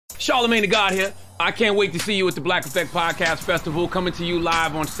Charlemagne the God here. I can't wait to see you at the Black Effect Podcast Festival, coming to you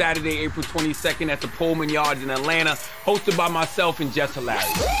live on Saturday, April 22nd at the Pullman Yards in Atlanta, hosted by myself and Jess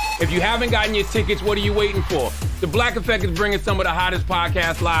Hilarious. If you haven't gotten your tickets, what are you waiting for? The Black Effect is bringing some of the hottest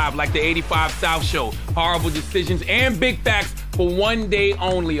podcasts live, like the 85 South Show, Horrible Decisions, and Big Facts for one day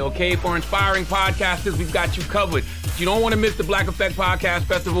only, okay? For inspiring podcasters, we've got you covered. If you don't want to miss the Black Effect Podcast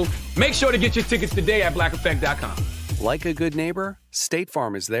Festival, make sure to get your tickets today at blackeffect.com. Like a good neighbor, State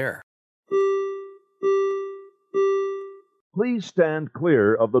Farm is there. Please stand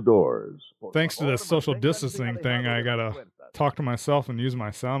clear of the doors. Thanks to this social distancing thing, I gotta talk to myself and use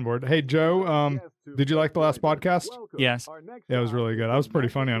my soundboard. Hey, Joe, did you like the last podcast? Yes. Yeah, it was really good. I was pretty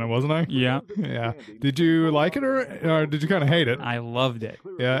funny on it, wasn't I? Yeah. Yeah. Did you like it or did you kind of hate it? I loved it.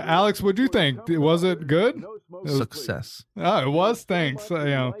 Yeah. Alex, what'd you think? Was it good? Success. Oh, it was. Thanks.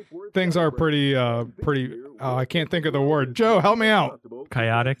 Things are pretty. I can't think of the word. Joe, help me out.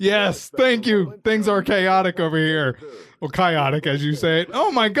 Chaotic. Yes, thank you. Things are chaotic over here. Well, chaotic, as you say it.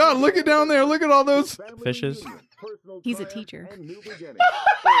 Oh my God! Look at down there. Look at all those Fishes. He's a teacher.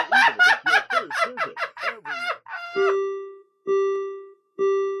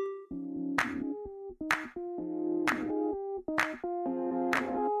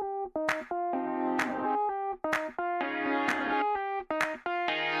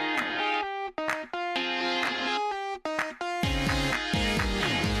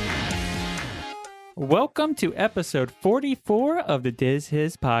 Welcome to episode 44 of the Diz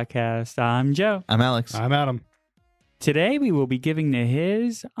His podcast. I'm Joe. I'm Alex. I'm Adam. Today we will be giving the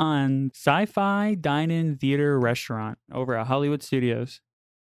his on Sci-Fi Dine-In Theater Restaurant over at Hollywood Studios.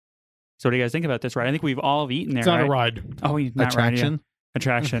 So what do you guys think about this ride? I think we've all eaten there, It's not right? a ride. Oh, not Attraction? Right, yeah.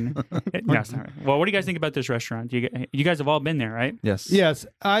 Attraction. No, it's not right. Well, what do you guys think about this restaurant? You guys have all been there, right? Yes. Yes,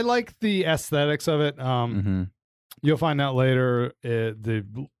 I like the aesthetics of it. You'll find out later.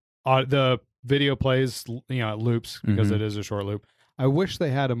 The video plays, it loops because it is a short loop. I wish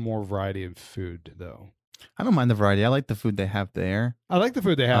they had a more variety of food, though. I don't mind the variety. I like the food they have there. I like the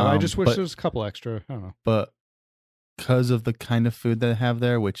food they have. I just wish there was a couple extra. I don't know. But because of the kind of food they have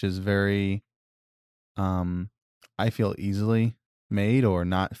there, which is very, I feel easily made or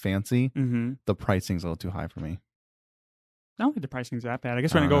not fancy, the pricing's a little too high for me. I don't think the pricing's that bad. I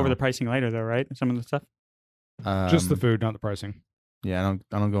guess we're going to go over the pricing later, though, right? Some of the stuff. Just the food, not the pricing. Yeah,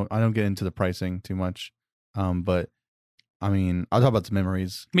 I don't get into the pricing too much. But I mean, I'll talk about the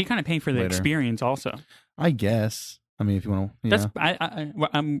memories. But you kind of pay for the experience also. I guess. I mean, if you want to.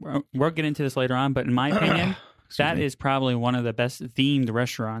 Yeah. We'll get into this later on, but in my opinion, that is probably one of the best themed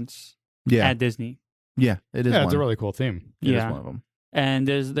restaurants at Disney. Yeah, it is. Yeah, it's a really cool theme. It is one of them. And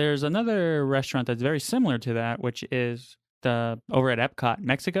there's another restaurant that's very similar to that, which is over at Epcot,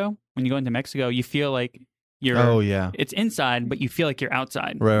 Mexico. When you go into Mexico, you feel like it's inside, but you feel like you're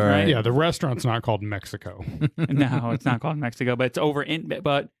outside. Right? Yeah, the restaurant's not called Mexico. No, it's not called Mexico, but it's over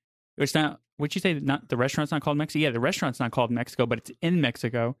but it's not. Would you say not the restaurant's not called Mexico? Yeah, the restaurant's not called Mexico, but it's in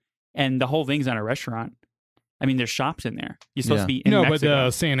Mexico, and the whole thing's not a restaurant. I mean, there's shops in there. You're supposed to be in Mexico. No,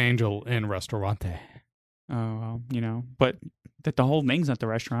 but San Angel in Restaurante. Oh, well, but the whole thing's not the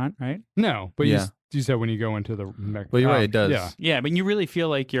restaurant, right? No, but you said when you go into the Well, you're right, it does. Yeah, but you really feel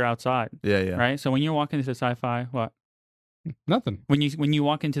like you're outside. Yeah. Right? So when you're walking into Sci-Fi, what? Nothing. When you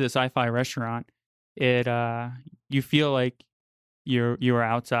walk into the Sci-Fi restaurant, you feel like you're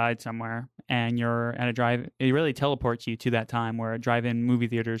outside somewhere and you're at a drive. It really teleports you to that time where drive-in movie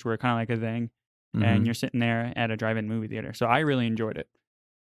theaters were kind of like a thing, and you're sitting there at a drive-in movie theater. So I really enjoyed it.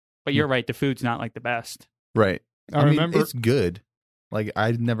 But you're right, the food's not like the best. Right. I remember it's good. Like,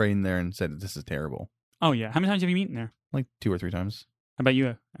 I've never eaten there and said this is terrible. Oh yeah, how many times have you eaten there? Like 2 or 3 times. How about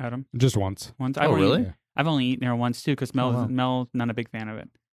you, Adam? Just once. Once. Oh, really? I've only eaten there once too, because Mel's not a big fan of it.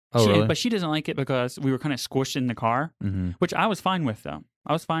 Oh, really? But she doesn't like it because we were kind of squished in the car, which I was fine with, though.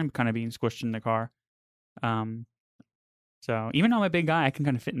 I was fine kind of being squished in the car. So even though I'm a big guy, I can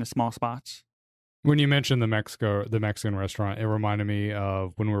kind of fit in the small spots. When you mentioned the Mexican restaurant, it reminded me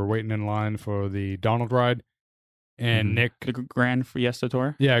of when we were waiting in line for the Donald ride, and Nick, the Grand Fiesta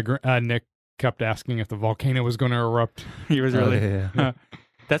Tour. Yeah, Nick kept asking if the volcano was going to erupt. He was really.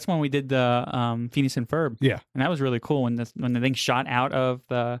 That's when we did the Phineas and Ferb. Yeah, and that was really cool when the thing shot out of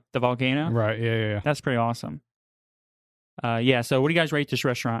the volcano. Right. Yeah. That's pretty awesome. Yeah. So, what do you guys rate this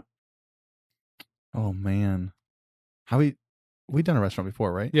restaurant? Oh man, we've done a restaurant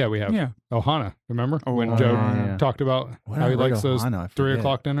before, right? Yeah, we have. Yeah. Ohana, remember when Joe talked about how he likes those 3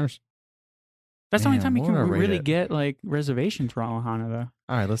 o'clock dinners? That's the only time you can really get like reservations for Ohana, though.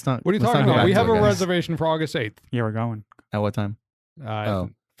 All right, let's not. What are you talking about? We have a reservation for August 8th. Yeah, we're going. At what time?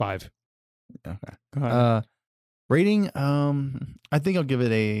 5. Okay. Go ahead. Rating, I think I'll give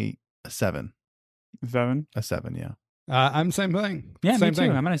it a 7. 7? A 7, yeah. I'm same thing. Yeah, same me too.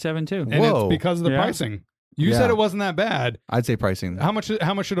 thing. I'm at a 7 too. And Whoa. it's because of the Yeah. pricing. You Yeah. said it wasn't that bad. I'd say pricing. How much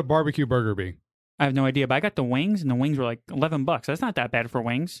should a barbecue burger be? I have no idea, but I got the wings, and the wings were like $11. That's not that bad for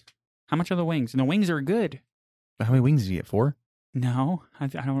wings. How much are the wings? And the wings are good. How many wings did you get? 4? No, I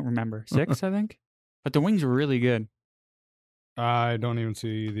don't remember. 6, I think. But the wings were really good. I don't even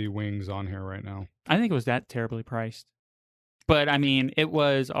see the wings on here right now. I think it was that terribly priced. But I mean, it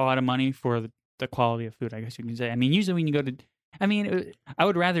was a lot of money for the quality of food, I guess you can say. I mean, usually when you go to, I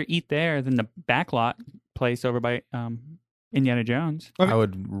would rather eat there than the backlot place over by Indiana Jones. I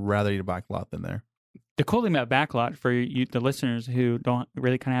would rather eat a back lot than there. The cool thing about backlot for you, the listeners who don't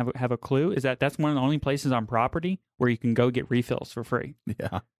really kind of have a clue, is that that's one of the only places on property where you can go get refills for free.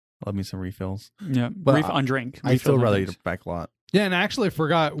 Yeah. Love me some refills. Yeah, But on drink. I'd still Refills on rather drinks. eat a back lot. Yeah, and I actually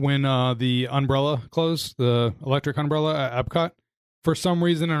forgot when the umbrella closed, the electric umbrella at Epcot. For some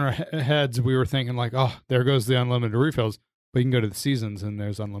reason in our heads, we were thinking like, oh, there goes the unlimited refills. But you can go to the Seasons and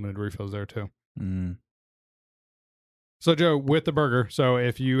there's unlimited refills there too. Mm. So, Joe, with the burger, so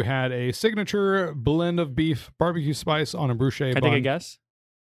if you had a signature blend of beef barbecue spice on a bruschetta Can I bun take a guess?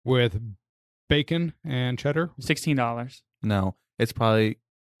 with bacon and cheddar, $16. No, it's probably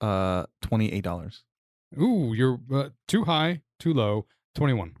 $28. ooh, you're too high, too low,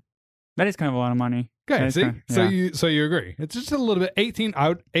 21. That is kind of a lot of money. Okay, That's see, kind of- so you agree? It's just a little bit 18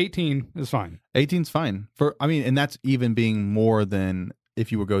 out. 18 is fine. 18's fine. And that's even being more than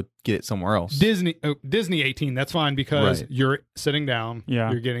if you would go get it somewhere else. Disney 18, that's fine because Right. you're sitting down.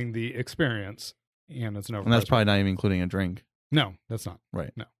 Yeah. You're getting the experience, and it's an overpriced. And that's probably not even including a drink. no, that's not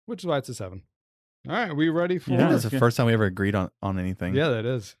Right. no. Which is why it's a 7. All right, are we ready for? I think Yeah. that's the first time we ever agreed on anything. Yeah, that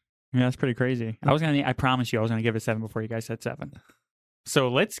is. Yeah, that's pretty crazy. I promise you, I was gonna give it a 7 before you guys said 7. So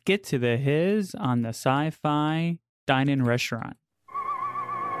let's get to the his on the Sci-Fi Dine-In restaurant.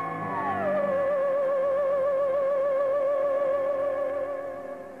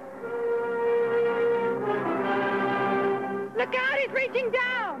 Look out, he's reaching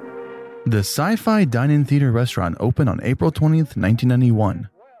down! The Sci-Fi Dine-In Theater restaurant opened on April 20th, 1991.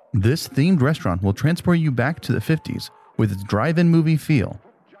 This themed restaurant will transport you back to the 50s with its drive-in movie feel.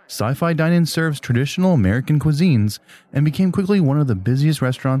 Sci-Fi Dine-In serves traditional American cuisines and became quickly one of the busiest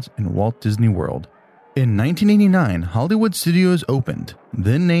restaurants in Walt Disney World. In 1989, Hollywood Studios opened,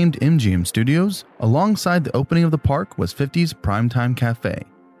 then named MGM Studios. Alongside the opening of the park was 50s Primetime Cafe.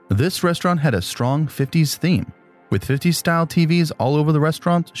 This restaurant had a strong 50s theme, with 50s style TVs all over the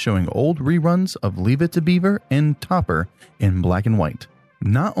restaurant showing old reruns of Leave It to Beaver and Topper in black and white.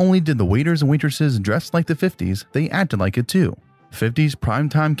 Not only did the waiters and waitresses dress like the 50s, they acted like it too. 50s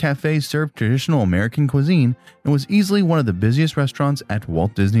Primetime Cafe served traditional American cuisine and was easily one of the busiest restaurants at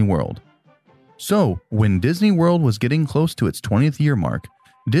Walt Disney World. So, when Disney World was getting close to its 20th year mark,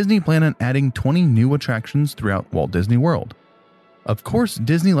 Disney planned on adding 20 new attractions throughout Walt Disney World. Of course,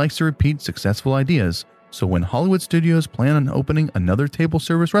 Disney likes to repeat successful ideas, so when Hollywood Studios planned on opening another table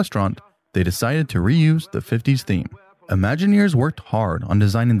service restaurant, they decided to reuse the 50s theme. Imagineers worked hard on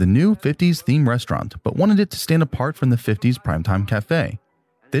designing the new 50s theme restaurant, but wanted it to stand apart from the 50s Primetime Cafe.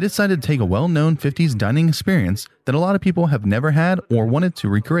 They decided to take a well-known 50s dining experience that a lot of people have never had or wanted to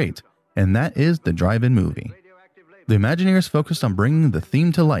recreate, and that is the drive-in movie. The Imagineers focused on bringing the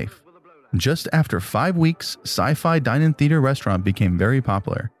theme to life. Just after 5 weeks, Sci-Fi Dine-In Theater restaurant became very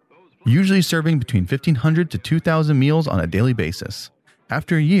popular, usually serving between 1,500 to 2,000 meals on a daily basis.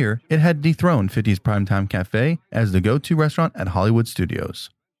 After a year, it had dethroned 50s Primetime Cafe as the go-to restaurant at Hollywood Studios.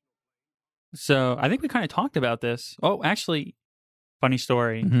 So I think we kind of talked about this. Oh, actually, funny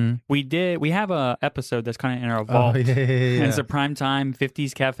story. We have a episode that's kind of in our vault. And it's a primetime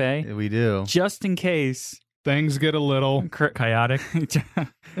 50s cafe. We do. Just in case. Things get a little Chaotic.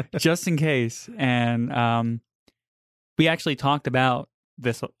 Just in case. And we actually talked about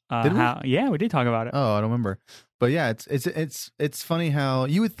this. Did we? Yeah, we did talk about it. Oh, I don't remember. But yeah, it's funny how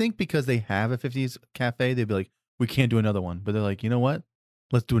you would think because they have a 50s cafe, they'd be like, we can't do another one. But they're like, you know what?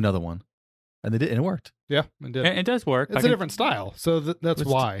 Let's do another one. And they did, and it worked. yeah, it did. It does work. It's a different style, so that's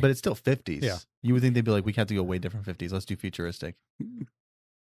why. But it's still 50s. Yeah. You would think they'd be like, we have to go way different 50s. Let's do futuristic.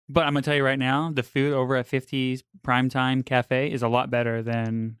 But I'm going to tell you right now, the food over at 50s Primetime Cafe is a lot better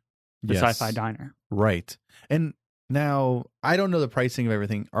than the Yes. Sci-Fi Diner. Right. And now, I don't know the pricing of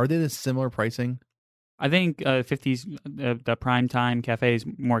everything. Are they the similar pricing? I think 50s, the Primetime Cafe is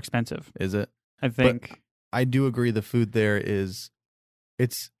more expensive. Is it? I think. I do agree the food there is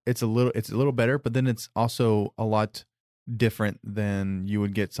it's a little better, but then it's also a lot different than you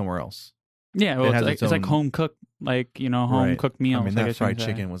would get somewhere else. Yeah, well, has it's like own- home cooked, like home cooked meals. I mean, I that guess you fried could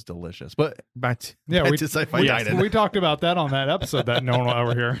say. chicken was delicious. But back to we Sci-Fi Dine-In. we talked about that on that episode that no one will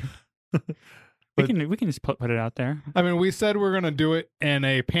ever hear. We can just put it out there. I mean, we said we're gonna do it in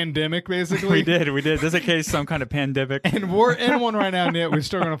a pandemic, basically. We did. Just in case some kind of pandemic. And we're in one right now, and yet we're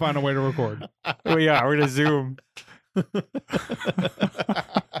still gonna find a way to record. We are. We're gonna Zoom.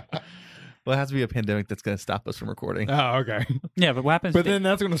 Well, it has to be a pandemic that's going to stop us from recording. Oh, okay. Yeah, but what happens? But then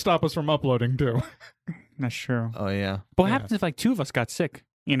that's gonna stop us from uploading too. That's true. Oh, yeah. But what happens if like two of us got sick?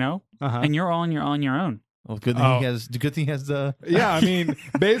 And you're all on your own. Well, good thing he has. Good thing he has the. Yeah, I mean,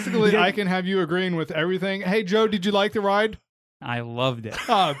 basically, I can have you agreeing with everything. Hey, Joe, did you like the ride? I loved it.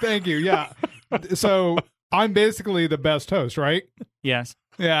 Oh, thank you. Yeah. So I'm basically the best host, right? Yes.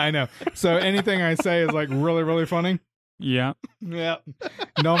 Yeah, I know. So anything I say is like really, really funny. Yeah. Yeah.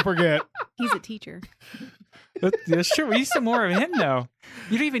 Don't forget. He's a teacher. That's true. We need some more of him, though.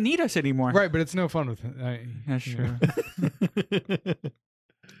 You don't even need us anymore. Right, but it's no fun with him. That's true.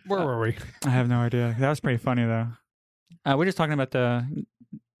 Where were we? I have no idea. That was pretty funny, though. We're just talking about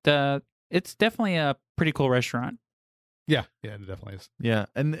the. It's definitely a pretty cool restaurant. Yeah, it definitely is. Yeah,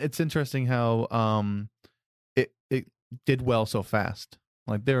 and it's interesting how it did well so fast.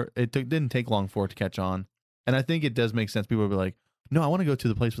 Like didn't take long for it to catch on, and I think it does make sense. People will be like, "No, I want to go to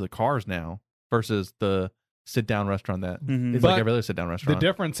the place with the cars now," versus the sit down restaurant that is like every other sit down restaurant. The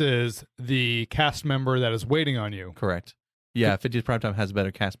difference is the cast member that is waiting on you. Correct. Yeah, 50th Primetime has a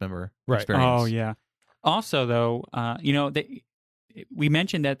better cast member experience. Oh yeah. Also, though, we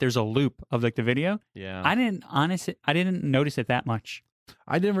mentioned that there's a loop of like the video. Yeah. I didn't notice it that much.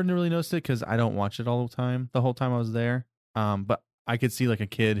 I didn't really notice it because I don't watch it all the time. The whole time I was there, but I could see like a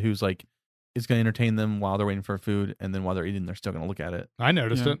kid who's like is going to entertain them while they're waiting for food, and then while they're eating, they're still going to look at it. I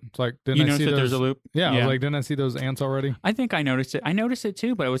noticed it. It's like, You noticed that there's a loop? Yeah, I was like, didn't I see those ants already? I think I noticed it. I noticed it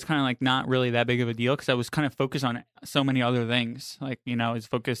too, but it was kind of like not really that big of a deal because I was kind of focused on so many other things. Like, I was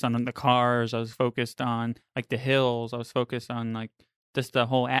focused on the cars. I was focused on like the hills. I was focused on like just the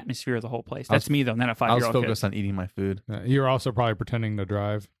whole atmosphere of the whole place. That's me though, not a 5-year-old I was focused kid. on eating my food. You're also probably pretending to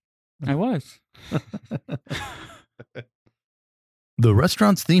drive. I was. The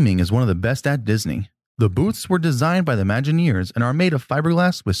restaurant's theming is one of the best at Disney. The booths were designed by the Imagineers and are made of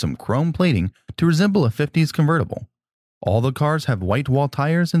fiberglass with some chrome plating to resemble a 50s convertible. All the cars have white wall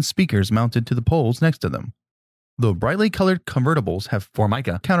tires and speakers mounted to the poles next to them. The brightly colored convertibles have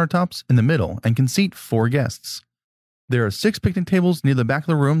Formica countertops in the middle and can seat 4 guests. There are 6 picnic tables near the back of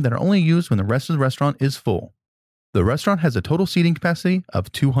the room that are only used when the rest of the restaurant is full. The restaurant has a total seating capacity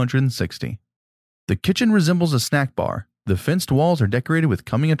of 260. The kitchen resembles a snack bar. The fenced walls are decorated with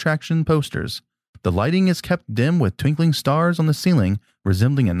coming attraction posters. The lighting is kept dim with twinkling stars on the ceiling,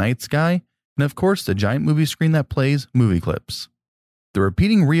 resembling a night sky, and of course the giant movie screen that plays movie clips. The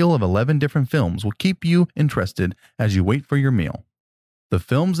repeating reel of 11 different films will keep you interested as you wait for your meal. The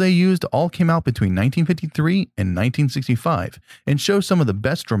films they used all came out between 1953 and 1965 and show some of the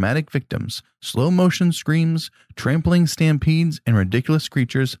best dramatic victims, slow motion screams, trampling stampedes, and ridiculous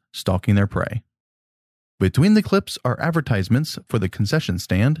creatures stalking their prey. Between the clips are advertisements for the concession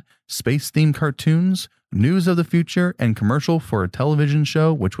stand, space-themed cartoons, news of the future, and commercial for a television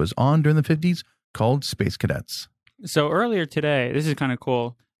show which was on during the 50s called Space Cadets. So earlier today, this is kind of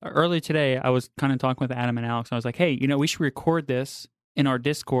cool. Earlier today, I was kind of talking with Adam and Alex. I was like, hey, we should record this in our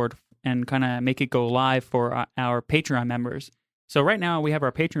Discord and kind of make it go live for our Patreon members. So right now we have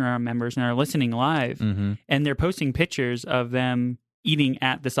our Patreon members and they're listening live and they're posting pictures of them eating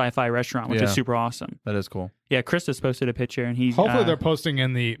at the Sci-Fi restaurant, which is super awesome. That is cool. Yeah, Chris has posted a picture and he's... Hopefully they're posting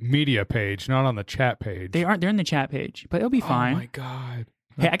in the media page, not on the chat page. They aren't. They're in the chat page, but it'll be fine. Oh my God.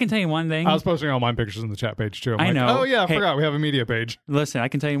 Hey, I can tell you one thing. I was posting all my pictures in the chat page too. I know. Oh yeah, I Hey. forgot we have a media page. Listen, I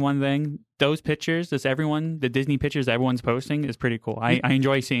can tell you one thing. Those pictures, the Disney pictures everyone's posting is pretty cool. I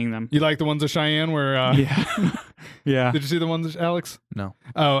enjoy seeing them. You like the ones of Cheyenne where... Yeah. Yeah. Did you see the ones, Alex? No.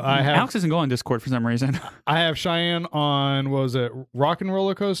 Oh, I have... Alex doesn't go on Discord for some reason. I have Cheyenne on, what was it, Rock and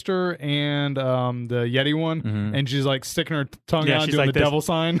Roller Coaster and the Yeti one, and she's like sticking her tongue Yeah, out she's doing like the this. devil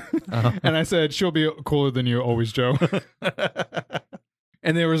sign. And I said, she'll be cooler than you always, Joe.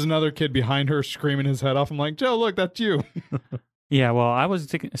 And there was another kid behind her screaming his head off. I'm like, Joe, look, that's you. Yeah, well, I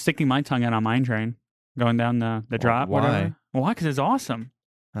was sticking my tongue out on Mine Train, going down the drop. Why? Whatever. Why? Because it's awesome.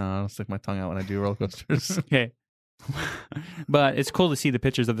 I don't stick my tongue out when I do roller coasters. Okay. But it's cool to see the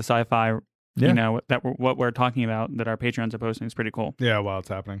pictures of the Sci-Fi, what we're talking about that our Patreons are posting is pretty cool. Yeah, while it's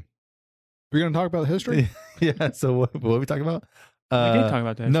happening. We're going to talk about history? Yeah. So what are we talking about? We did talk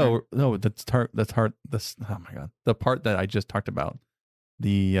about that. No. That's hard. Oh my God. The part that I just talked about,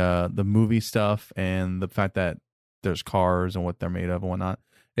 the movie stuff and the fact that there's cars and what they're made of and whatnot.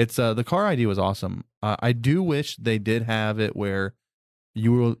 It's the car ID was awesome. I do wish they did have it where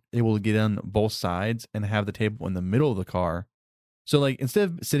you were able to get on both sides and have the table in the middle of the car. So like instead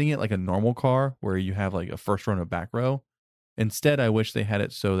of sitting it like a normal car where you have like a first row and a back row, instead I wish they had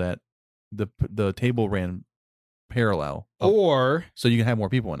it so that the table ran parallel, Or so you can have more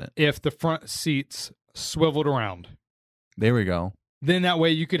people in it. if the front seats swiveled around, There we go. then that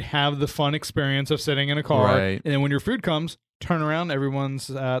way you could have the fun experience of sitting in a car. Right. And then when your food comes, turn around, everyone's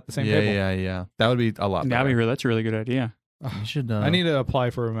at the same table. Yeah. That would be a lot better. That's a really good idea. You should. I need to apply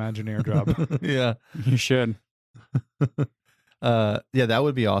for an Imagineer job. Yeah. You should. Yeah, that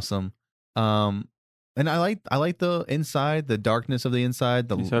would be awesome. And I like the inside, the darkness of the inside,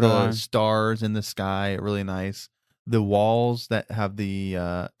 the stars in the sky, really nice. The walls that have the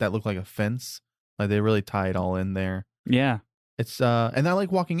that look like a fence, like they really tie it all in there. Yeah. It's and I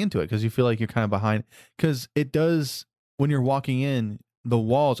like walking into it because you feel like you're kind of behind, because it does when you're walking in. The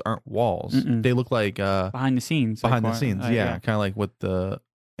walls aren't walls; they look like behind the scenes. Behind the scenes, yeah, kind of like what the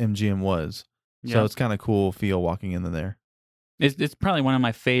MGM was. So it's kind of cool feel walking into there. It's probably one of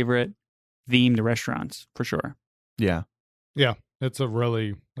my favorite themed restaurants for sure. Yeah. Yeah, it's a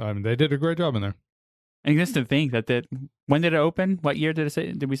really. I mean, they did a great job in there. And just to think when did it open? What year did it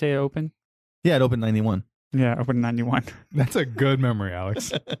say? Did we say it opened? Yeah, it opened 91. Yeah, opened in 91. That's a good memory,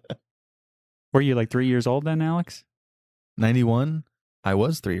 Alex. Were you like 3 years old then, Alex? 91. I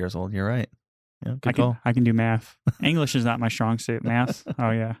was 3 years old. You're right. Yeah, good call. I can do math. English is not my strong suit. Math.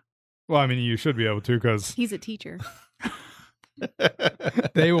 Oh yeah. Well, I mean, you should be able to because He's a teacher.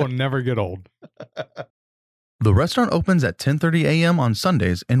 they will never get old. The restaurant opens at 10:30 a.m. on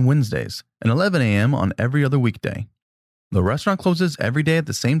Sundays and Wednesdays, and 11 a.m. on every other weekday. The restaurant closes every day at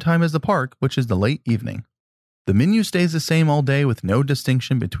the same time as the park, which is the late evening. The menu stays the same all day with no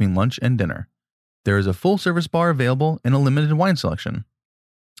distinction between lunch and dinner. There is a full-service bar available and a limited wine selection.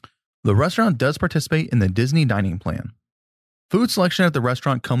 The restaurant does participate in the Disney dining plan. Food selection at the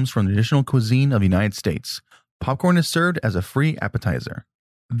restaurant comes from the traditional cuisine of the United States. Popcorn is served as a free appetizer.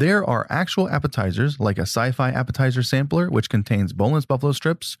 There are actual appetizers like a Sci-Fi appetizer sampler, which contains boneless buffalo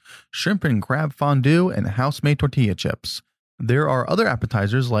strips, shrimp and crab fondue, and house-made tortilla chips. There are other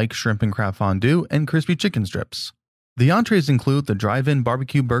appetizers like shrimp and crab fondue and crispy chicken strips. The entrees include the drive-in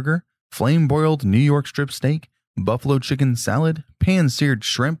barbecue burger, flame-broiled New York strip steak, buffalo chicken salad, pan-seared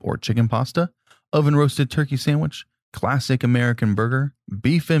shrimp or chicken pasta, oven-roasted turkey sandwich, classic American burger,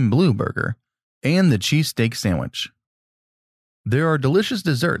 beef and blue burger, and the cheesesteak sandwich. There are delicious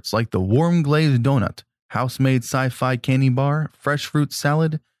desserts like the warm glazed donut, house-made Sci-Fi candy bar, fresh fruit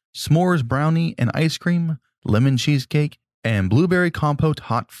salad, s'mores brownie and ice cream, lemon cheesecake, and blueberry compote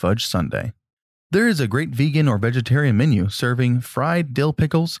hot fudge sundae. There is a great vegan or vegetarian menu serving fried dill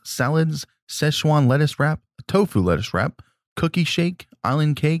pickles, salads, Szechuan lettuce wrap, tofu lettuce wrap, cookie shake,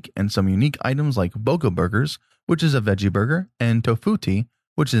 island cake, and some unique items like Boca Burgers, which is a veggie burger, and Tofu Tea,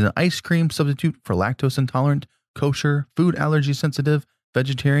 which is an ice cream substitute for lactose intolerant, kosher, food allergy sensitive,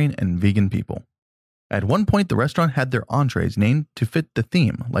 vegetarian, and vegan people. At one point, the restaurant had their entrees named to fit the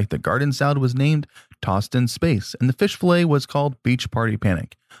theme, like the garden salad was named Tossed in Space, and the fish fillet was called Beach Party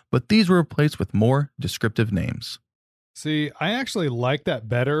Panic, but these were replaced with more descriptive names. See, I actually like that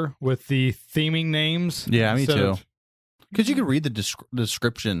better with the theming names. Yeah, me too. Because you could read the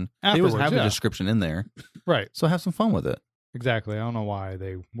description. They always have a description in there. Right. So have some fun with it. Exactly. I don't know why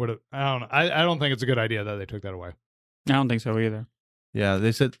they would have. I don't know. I don't think it's a good idea that they took that away. I don't think so either. Yeah,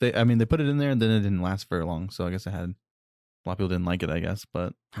 they said they put it in there and then it didn't last very long. So I guess a lot of people didn't like it, I guess.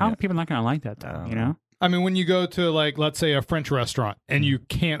 But how are people not going to like that though? You know? I mean, when you go to like, let's say a French restaurant and you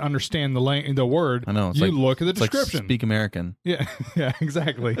can't understand the word, I know. You look at the description. Like speak American. Yeah, yeah,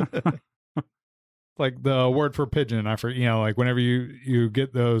 exactly. Like the word for pigeon, like whenever you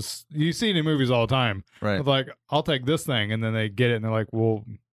get those, you see it in movies all the time. Right. It's like, I'll take this thing, and then they get it, and they're like, well,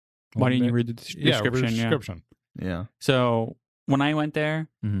 why didn't you read the description? Read the description. Yeah. So when I went there,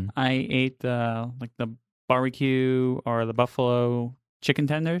 I ate the barbecue or the buffalo chicken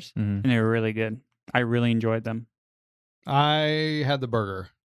tenders, and they were really good. I really enjoyed them. I had the burger.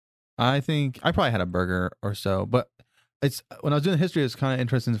 I think I probably had a burger or so, but it's when I was doing the history, it's kind of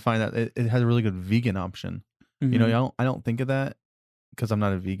interesting to find out it has a really good vegan option. You know, I don't think of that because I'm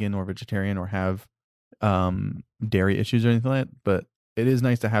not a vegan or vegetarian or have dairy issues or anything like that. But it is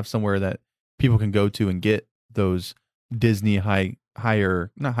nice to have somewhere that people can go to and get those Disney not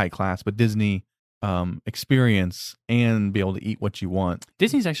high class, but Disney experience and be able to eat what you want.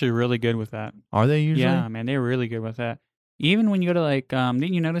 Disney's actually really good with that. Are they usually? Yeah, man, they're really good with that. Even when you go to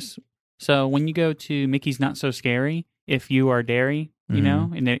didn't you notice? So when you go to Mickey's Not So Scary, if you are dairy, you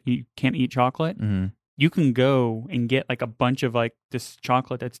know, and that you can't eat chocolate, you can go and get like a bunch of like this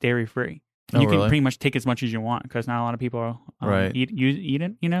chocolate that's dairy free. Oh, You can really? pretty much take as much as you want because not a lot of people Right. eat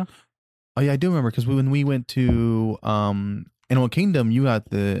it. You know. Oh yeah, I do remember because when we went to Animal Kingdom, you got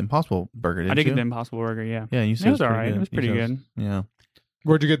the Impossible Burger. Didn't I did you? get the Impossible Burger. Yeah. Yeah, you said It was all pretty right. good. It was You pretty said it good. Yeah.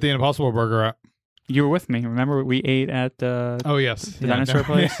 Where'd you get the Impossible Burger at? You were with me. Remember we ate at the Oh yes, The dinosaur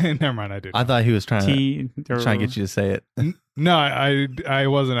place? Never mind, I did. I thought he was trying to trying get you to say it. No, I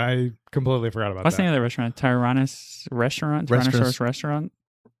wasn't. I completely forgot about What's the that. name of the restaurant? Tyrannosaurus restaurant. Tyrannosaurus restaurant.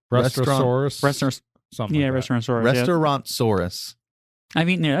 Restaurant. Restaurant. Something. Yeah, like that. Restaurantsaurus. Yeah. Restaurantsaurus. I've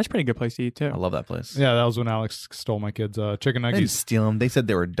eaten there. That's a pretty good place to eat too. I love that place. Yeah, that was when Alex stole my kids' chicken I didn't nuggets. steal them. They said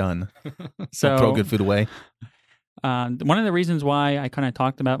they were done. So Don't throw good food away. one of the reasons why I kind of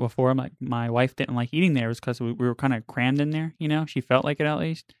talked about before, my wife didn't like eating there was because we were kind of crammed in there. You know, she felt like it at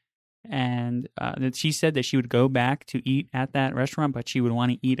least, and that she said that she would go back to eat at that restaurant, but she would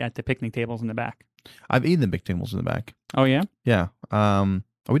want to eat at the picnic tables in the back. I've eaten the big tables in the back. Oh yeah? Yeah.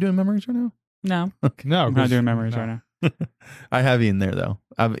 Are we doing memories right now? No, No, I'm not doing memories right now. I have eaten there though.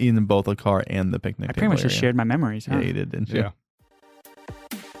 I've eaten in both the car and the picnic I table pretty much just area. shared my memories. Huh? Yeah, you did, didn't you? Yeah.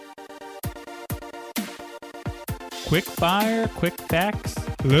 Quick fire, quick facts.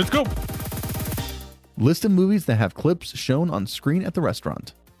 Let's go. List of movies that have clips shown on screen at the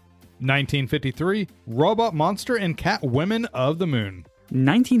restaurant. 1953, Robot Monster and Cat Women of the Moon.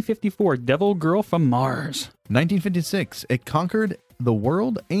 1954, Devil Girl from Mars. 1956, it conquered the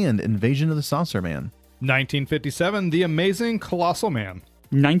world and Invasion of the Saucer Man. 1957, The Amazing Colossal Man.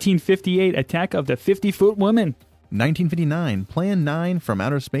 1958, Attack of the 50-Foot Woman. 1959, Plan 9 from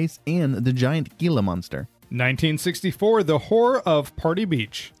Outer Space and the Giant Gila Monster. 1964, The Horror of Party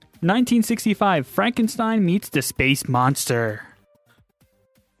Beach. 1965, Frankenstein meets the Space Monster.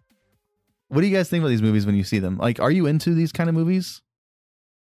 What do you guys think about these movies when you see them? Like, are you into these kind of movies?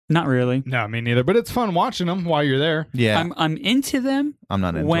 Not really. No, me neither, but it's fun watching them while you're there. Yeah, I'm into them I'm not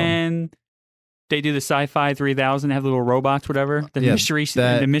into them. when they do the Sci-Fi 3000, they have little robots, whatever. The Yeah, mystery,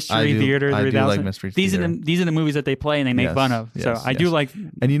 that- the mystery I do- theater I do 3000. like Mystery these Theater. are the movies that they play and they make Yes, fun of. So yes, I do yes. like.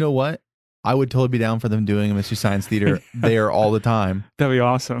 And you know what? I would totally be down for them doing a Mystery Science Theater there all the time. That'd be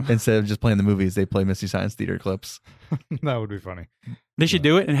awesome. Instead of just playing the movies, they play Mystery Science Theater clips. That would be funny. They should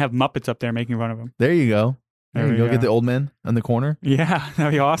do it and have Muppets up there making fun of them. There you go. There you we go. go. Get the old man in the corner, Yeah,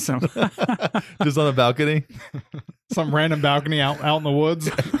 that'd be awesome. just on the balcony, Some random balcony out in the woods.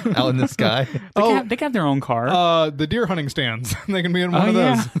 out in the sky. They can have their own car. The deer hunting stands. They can be in one Oh, of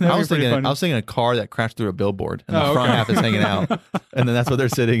yeah. those. That'd I be was pretty thinking, funny. I was thinking a car that crashed through a billboard, and the Oh, front okay. half is hanging out, and then that's what they're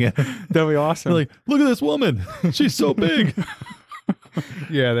sitting in. That'd be awesome. They're like, look at this woman, she's so big.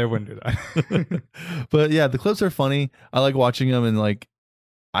 Yeah, they wouldn't do that. But yeah, the clips are funny. I like watching them, and like,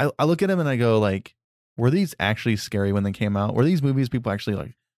 I look at them and I go like, were these actually scary when they came out? Were these movies people actually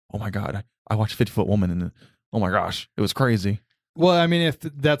like, oh my god, I watched 50-Foot Woman and oh my gosh, it was crazy. Well, I mean, if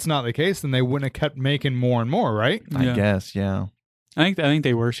that's not the case, then they wouldn't have kept making more and more, right? Yeah. I guess, yeah. I think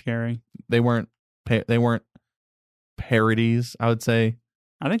they were scary. They weren't parodies, I would say.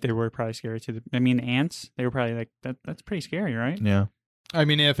 I think they were probably scary too. I mean, ants. They were probably like that. That's pretty scary, right? Yeah. I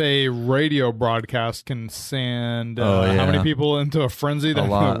mean, if a radio broadcast can send Oh, how many yeah. people into a frenzy that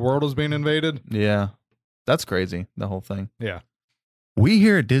lot. the world is being invaded? Yeah. That's crazy, the whole thing. Yeah. We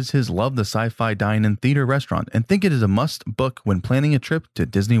here at Diz His love the Sci-Fi Dine-In Theater Restaurant and think it is a must book when planning a trip to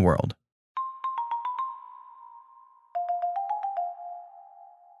Disney World.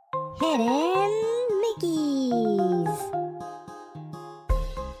 Hidden Mickeys.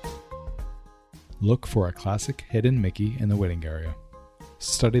 Look for a classic hidden Mickey in the waiting area.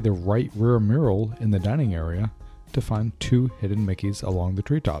 Study the right rear mural in the dining area to find 2 hidden Mickeys along the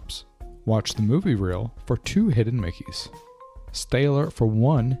treetops. Watch the movie reel for 2 hidden Mickeys. Stay alert for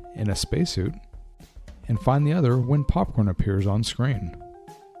one in a spacesuit, and find the other when popcorn appears on screen.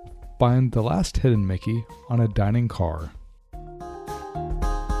 Find the last hidden Mickey on a dining car.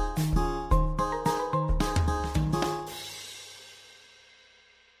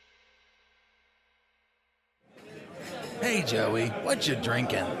 Hey Joey, what you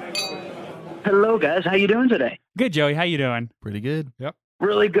drinking? Hello, guys. How you doing today? Good, Joey. How you doing? Pretty good.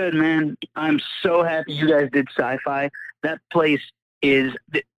 Really good, man. I'm so happy you guys did Sci-Fi. That place is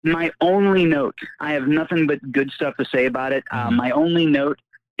my only note. I have nothing but good stuff to say about it. My only note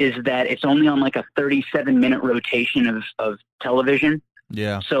is that it's only on like a 37-minute rotation of television.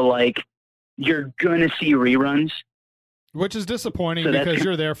 Yeah. So, like, you're going to see reruns. Which is disappointing So that's- because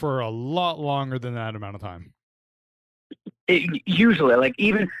you're there for a lot longer than that amount of time. Usually, like,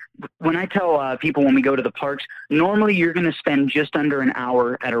 even when I tell people when we go to the parks, normally you're going to spend just under an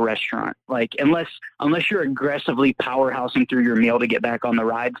hour at a restaurant. Like, unless you're aggressively powerhousing through your meal to get back on the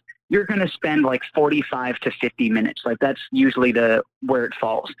rides, you're going to spend like 45 to 50 minutes. Like that's usually where it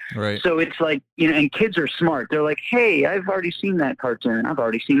falls. Right. So it's like, and kids are smart. They're like, hey, I've already seen that cartoon. I've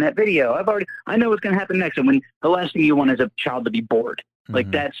already seen that video. I know what's going to happen next. And when the last thing you want is a child to be bored.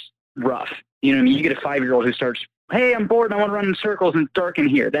 Like that's rough. You know what I mean? You get a 5-year-old who starts, hey, I'm bored and I want to run in circles and it's dark in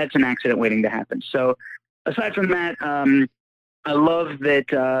here. That's an accident waiting to happen. So aside from that, I love that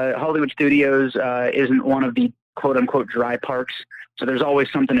Hollywood Studios isn't one of the quote-unquote dry parks, so there's always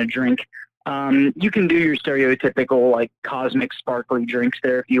something to drink. You can do your stereotypical, like, cosmic, sparkly drinks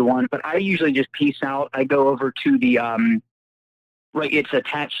there if you want, but I usually just peace out. I go over to the, it's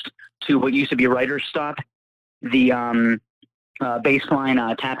attached to what used to be Writer's Stop, the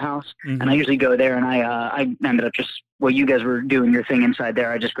Baseline Tap House, and I usually go there, and I ended up just, while you guys were doing your thing inside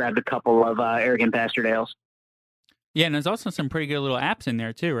there, I just grabbed a couple of Arrogant Bastard Ales. Yeah, and there's also some pretty good little apps in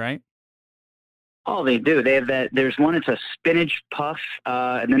there too, right? Oh, they do. They have that. There's one. It's a spinach puff,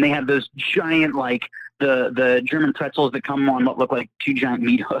 and then they have those giant, like the German pretzels that come on what look like 2 giant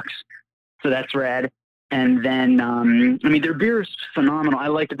meat hooks. So that's rad. And then, their beer is phenomenal. I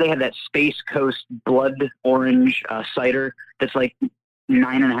like that they have that Space Coast Blood Orange cider that's like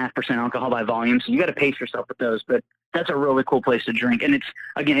 9.5% alcohol by volume. So you got to pace yourself with those. But that's a really cool place to drink, and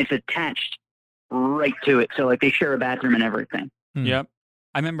it's attached right to it. So like they share a bathroom and everything. Yep.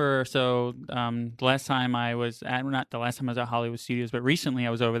 I remember, the last time I was not the last time I was at Hollywood Studios, but recently I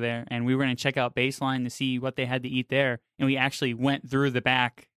was over there, and we were going to check out Baseline to see what they had to eat there, and we actually went through the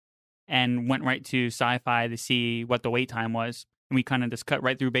back and went right to Sci-Fi to see what the wait time was, and we kind of just cut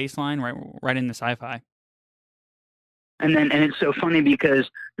right through Baseline, right into Sci-Fi. And it's so funny because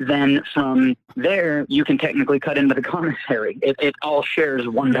then from there, you can technically cut into the commissary. It all shares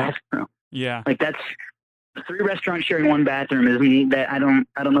one bathroom. Yeah. Like that's 3 restaurants sharing one bathroom. Isn't that? I don't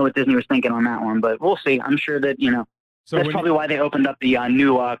know what Disney was thinking on that one, but we'll see. I'm sure that, so that's probably why they opened up the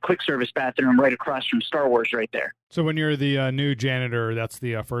new quick service bathroom right across from Star Wars right there. So when you're the new janitor, that's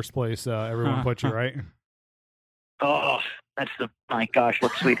the first place everyone puts you, right? Oh, my gosh,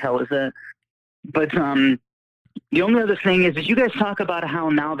 what sweet hell is that? But the only other thing is, did you guys talk about how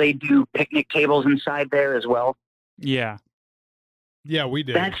now they do picnic tables inside there as well? Yeah. Yeah, we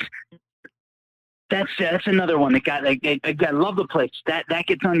did. That's another one that got I love the place. That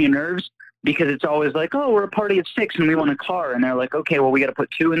gets on your nerves because it's always like, oh, we're a party of 6 and we want a car, and they're like, okay, well, we got to put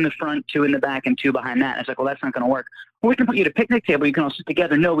 2 in the front, 2 in the back, and 2 behind that. And it's like, well, that's not going to work. Well, we can put you at a picnic table. You can all sit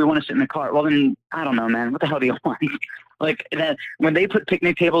together. No, we want to sit in the car. Well, then I don't know, man. What the hell do you want? Like that when they put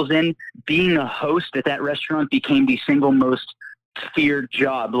picnic tables in, being a host at that restaurant became the single most feared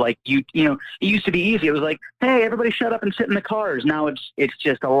job. Like it used to be easy. It was like, hey, everybody shut up and sit in the cars. Now it's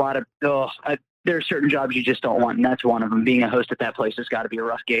just a lot of there are certain jobs you just don't want, and that's one of them. Being a host at that place has got to be a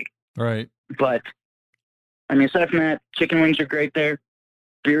rough gig. Right. But aside from that, chicken wings are great there.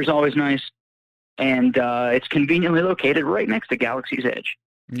 Beer's always nice, and it's conveniently located right next to Galaxy's Edge.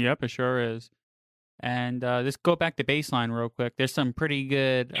 Yep, it sure is. And let's go back to Baseline real quick. There's some pretty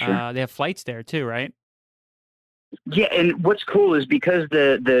good. Sure. They have flights there too, right? Yeah, and what's cool is because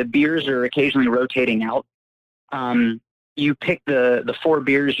the beers are occasionally rotating out. You pick the 4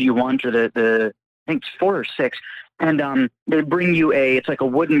 beers you want, or the I think it's 4 or 6, and they bring you it's like a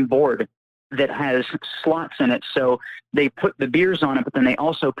wooden board that has slots in it. So they put the beers on it, but then they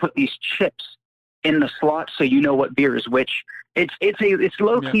also put these chips in the slots so you know what beer is which. It's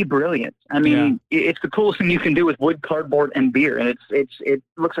low key brilliant. It's the coolest thing you can do with wood, cardboard, and beer, and it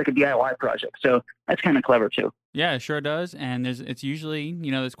looks like a DIY project. So that's kind of clever too. Yeah, it sure does. And it's usually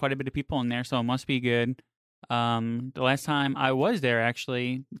there's quite a bit of people in there, so it must be good. The last time I was there,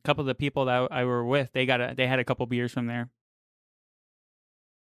 actually, a couple of the people that I were with, they had a couple beers from there.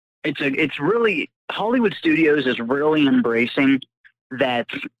 It's really Hollywood Studios is really embracing that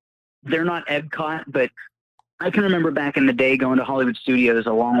they're not Epcot, but I can remember back in the day going to Hollywood Studios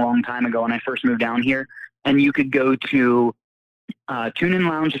a long, long time ago when I first moved down here, and you could go to Tune-In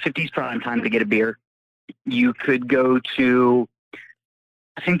Lounge at 50s Prime Time to get a beer. You could go to,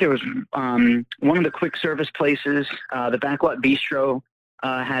 I think there was one of the quick service places, the Backlot Bistro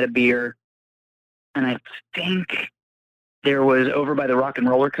had a beer, and I think there was over by the Rock and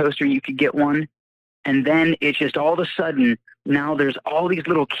Roller Coaster you could get one, and then it's just all of a sudden now there's all these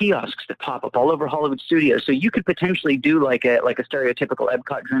little kiosks that pop up all over Hollywood Studios. So you could potentially do like a stereotypical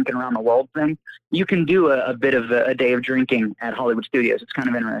Epcot drinking around the world thing. You can do a bit of a day of drinking at Hollywood Studios. It's kind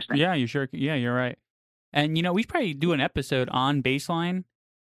of interesting. Yeah, you sure? Yeah, you're right. And we should probably do an episode on Baseline.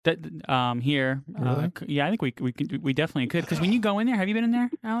 That here, really? Yeah, I think we definitely could, because when you go in there, have you been in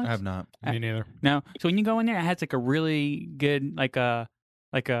there, Alex? I have not. Me neither. No. So when you go in there, it has like a really good like a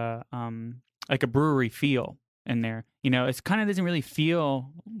brewery feel in there. It kind of doesn't really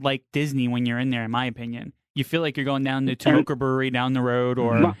feel like Disney when you're in there, in my opinion. You feel like you're going down to Tomoka Brewery down the road,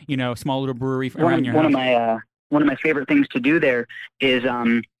 or small little brewery around your house. One of my favorite things to do there is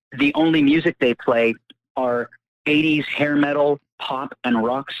the only music they play are 80s hair metal, pop, and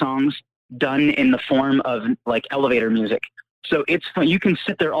rock songs done in the form of like elevator music. So it's fun. You can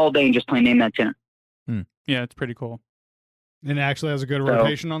sit there all day and just play Name That Tune. Yeah, it's pretty cool. And it actually has a good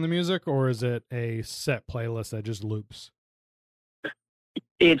rotation on the music, or is it a set playlist that just loops?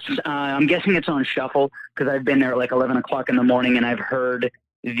 It's I'm guessing it's on shuffle because I've been there at like 11 o'clock in the morning and I've heard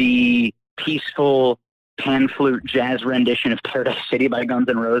the peaceful pan flute jazz rendition of Paradise City by Guns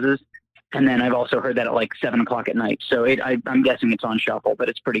N' Roses. And then I've also heard that at like 7 o'clock at night. So I'm guessing it's on shuffle, but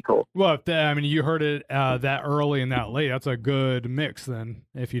it's pretty cool. Well, you heard it that early and that late. That's a good mix then,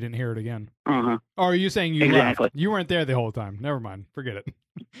 if you didn't hear it again. Uh-huh. Or are you saying you exactly left? You weren't there the whole time. Never mind. Forget it.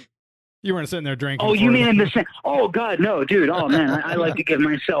 You weren't sitting there drinking. Oh, you mean in the same? Oh, God, no, dude. Oh, man, I like to give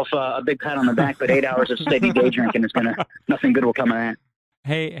myself a big pat on the back, but 8 hours of steady day drinking is nothing good will come of that.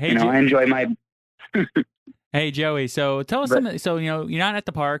 Hey, I enjoy my... Hey, Joey, so tell us something. So, you're not at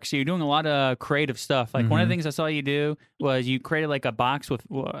the park, so you're doing a lot of creative stuff. Like, one of the things I saw you do was you created, like, a box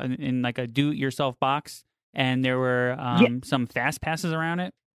in like, a do-it-yourself box, and there were some fast passes around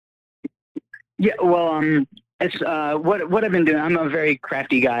it. Yeah, well, it's what I've been doing. I'm a very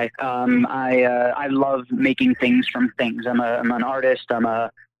crafty guy. I love making things from things. I'm an artist. I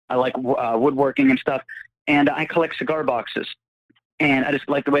like woodworking and stuff, and I collect cigar boxes, and I just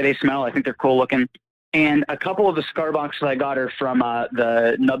like the way they smell. I think they're cool looking. And a couple of the cigar boxes I got are from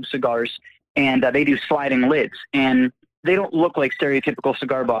the Nub Cigars, and they do sliding lids, and they don't look like stereotypical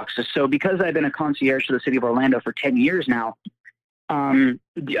cigar boxes. So because I've been a concierge for the city of Orlando for 10 years now, do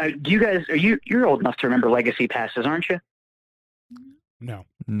you guys, you're old enough to remember legacy passes, aren't you? No.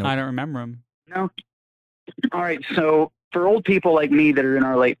 I don't remember them. No? All right. So for old people like me that are in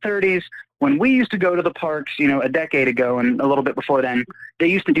our late 30s, when we used to go to the parks, a decade ago and a little bit before then, they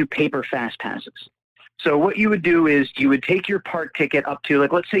used to do paper fast passes. So what you would do is you would take your park ticket up to,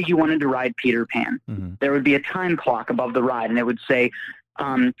 like, let's say you wanted to ride Peter Pan. Mm-hmm. There would be a time clock above the ride, and it would say,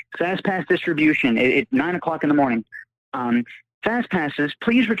 fast pass distribution at 9 o'clock in the morning. Fast passes,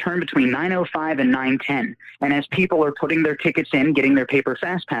 please return between 9:05 and 9:10. And as people are putting their tickets in, getting their paper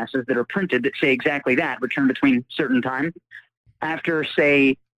fast passes that are printed that say exactly that, return between certain time, after,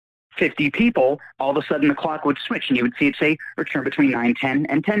 say, 50 people, all of a sudden the clock would switch, and you would see it say, return between 9:10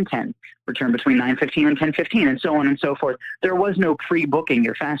 and 10:10, return between 9:15 and 10:15, and so on and so forth. There was no pre-booking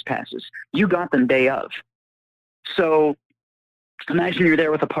your fast passes. You got them day of. So imagine you're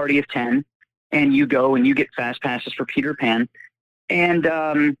there with a party of 10, and you go and you get fast passes for Peter Pan,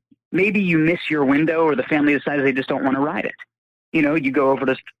 and maybe you miss your window, or the family decides they just don't want to ride it. You go over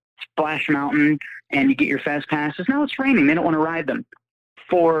to Splash Mountain, and you get your fast passes. Now it's raining. They don't want to ride them.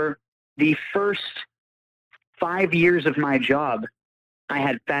 For the first 5 years of my job, I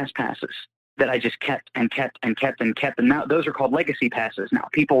had fast passes that I just kept and kept and kept and kept. And now those are called legacy passes. Now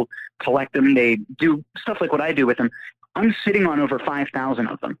people collect them. They do stuff like what I do with them. I'm sitting on over 5,000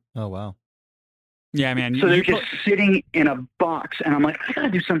 of them. Oh, wow. Yeah, man. So they're just sitting in a box, and I'm like, I got to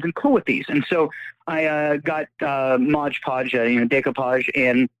do something cool with these. And so I got Mod Podge, decoupage,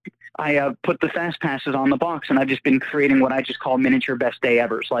 and I put the fast passes on the box, and I've just been creating what I just call miniature best day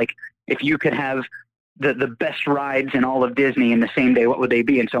evers. Like, if you could have the best rides in all of Disney in the same day, what would they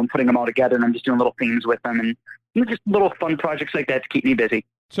be? And so I'm putting them all together, and I'm just doing little themes with them, and just little fun projects like that to keep me busy.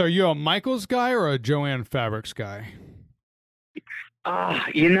 So are you a Michaels guy or a Joanne Fabrics guy?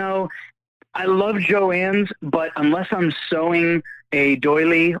 I love Joann's, but unless I'm sewing a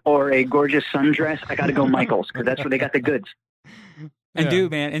doily or a gorgeous sundress, I got to go Michaels, because that's where they got the goods. And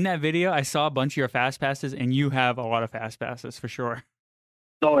dude, man, in that video, I saw a bunch of your fast passes, and you have a lot of fast passes for sure.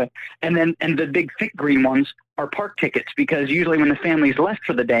 Oh, and the big thick green ones are park tickets, because usually when the family's left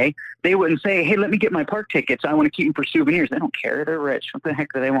for the day, they wouldn't say, "Hey, let me get my park tickets. I want to keep them for souvenirs." They don't care. They're rich. What the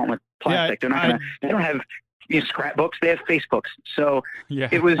heck do they want with plastic? They're not gonna. They don't have scrapbooks. They have Facebooks. So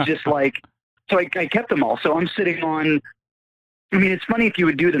it was just like. So I kept them all. So I'm sitting on. I mean, it's funny if you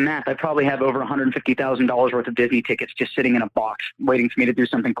would do the math. I probably have over $150,000 worth of Disney tickets just sitting in a box, waiting for me to do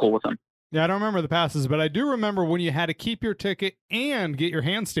something cool with them. Yeah, I don't remember the passes, but I do remember when you had to keep your ticket and get your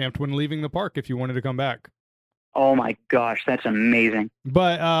hand stamped when leaving the park if you wanted to come back. Oh my gosh, that's amazing!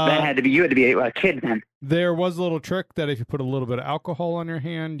 But that had to be you had to be a kid then. There was a little trick that if you put a little bit of alcohol on your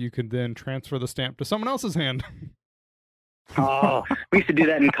hand, you could then transfer the stamp to someone else's hand. Oh, we used to do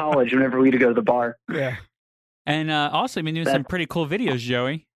that in college whenever we had to go to the bar. Yeah. And also, you've been doing some pretty cool videos,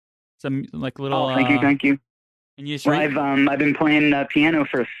 Joey. Some like little. Oh, thank you. And you just I've been playing piano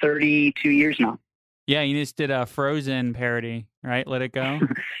for 32 years now. Yeah, you just did a Frozen parody, right? Let It Go.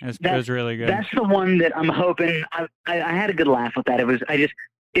 It was really good. That's the one that I'm hoping. I had a good laugh with that.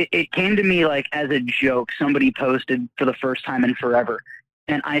 It came to me like as a joke. Somebody posted for the first time in forever.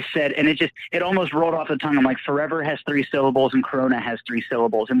 And I said, and it almost rolled off the tongue. I'm like, forever has 3 syllables and Corona has 3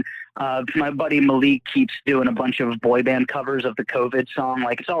 syllables. And my buddy Malik keeps doing a bunch of boy band covers of the COVID song.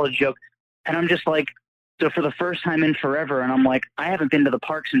 Like, it's all a joke. And I'm just like, so for the first time in forever, and I'm like, I haven't been to the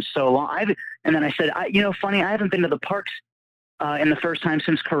parks in so long. And then I said, funny, I haven't been to the parks in the first time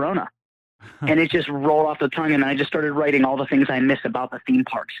since Corona. And it just rolled off the tongue. And I just started writing all the things I miss about the theme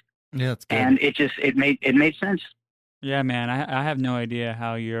parks. Yeah, that's good. And it made sense. Yeah, man, I have no idea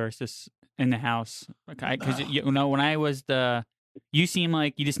how you're just in the house. Because, when I was you seem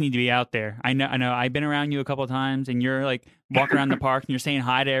like you just need to be out there. I know. I've been around you a couple of times, and you're like walking around the park, and you're saying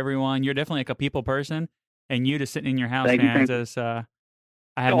hi to everyone. You're definitely like a people person, and you just sitting in your house, man.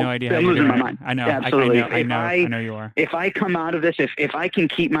 I have no idea how I'm you're losing doing my mind. I know. Yeah, absolutely. I know you are. If I come out of this, if I can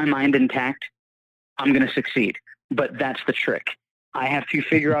keep my mind intact, I'm going to succeed. But that's the trick. I have to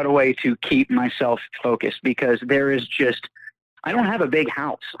figure out a way to keep myself focused because there is I don't have a big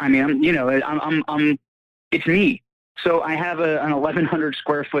house. I mean, it's me. So I have an 1,100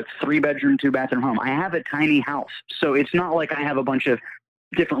 square foot, 3-bedroom, 2-bathroom home. I have a tiny house. So it's not like I have a bunch of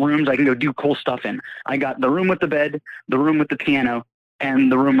different rooms I can go do cool stuff in. I got the room with the bed, the room with the piano, and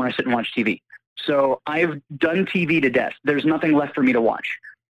the room where I sit and watch TV. So I've done TV to death. There's nothing left for me to watch.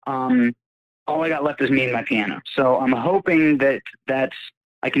 All I got left is me and my piano. So I'm hoping that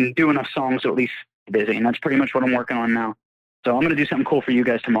I can do enough songs to at least be busy. And that's pretty much what I'm working on now. So I'm going to do something cool for you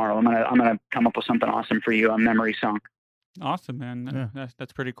guys tomorrow. I'm going to come up with something awesome for you, a memory song. Awesome, man. Yeah.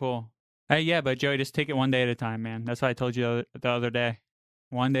 That's pretty cool. Hey, yeah, but Joey, just take it one day at a time, man. That's what I told you the other day.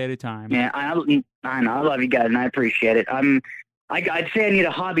 One day at a time. Yeah, I know. I love you guys, and I appreciate it. I'd say I need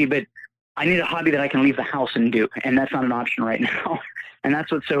a hobby, but I need a hobby that I can leave the house and do, and that's not an option right now. And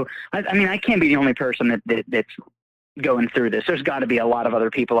that's what's so. I can't be the only person that's going through this. There's got to be a lot of other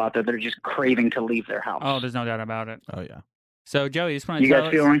people out there that are just craving to leave their house. Oh, there's no doubt about it. Oh yeah. So Joey, just want to you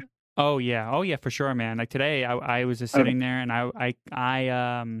guys feel me? Oh yeah, for sure, man. Like today, I was just sitting there, and I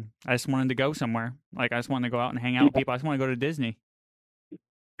just wanted to go somewhere. Like I just wanted to go out and hang out with people. I just want to go to Disney.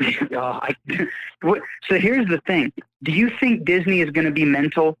 So here's the thing. Do you think Disney is going to be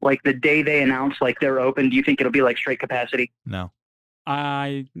mental? Like the day they announce like they're open, do you think it'll be like straight capacity? No.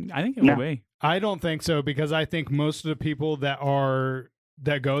 I think it will be. I don't think so because I think most of the people that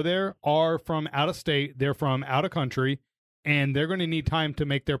go there are from out of state. They're from out of country, and they're going to need time to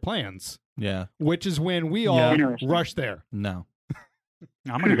make their plans. Yeah. Which is when we all rush there. No.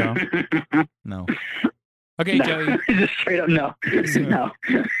 I'm going to go. No. Okay, no. Joey. Just straight up no. No.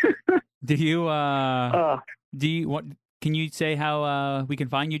 Do you can you say how we can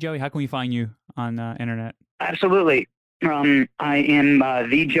find you, Joey? How can we find you on the internet? Absolutely. I am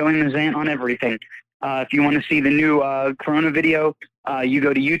the Joey Mazant on everything. If you want to see the new Corona video, you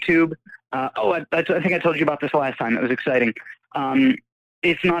go to YouTube. I think I told you about this last time. It was exciting.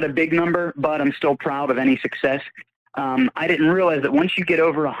 It's not a big number, but I'm still proud of any success. I didn't realize that once you get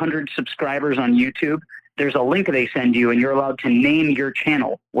over 100 subscribers on YouTube, there's a link they send you, and you're allowed to name your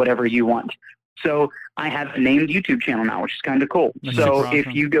channel whatever you want. So I have a named YouTube channel now, which is kind of cool. That's so awesome. if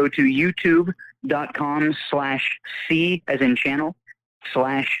you go to youtube.com/C as in channel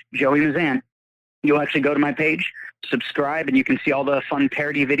 /Joey Mazant, you'll actually go to my page, subscribe, and you can see all the fun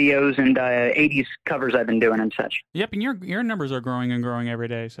parody videos and 80s covers I've been doing and such. Yep, and your numbers are growing and growing every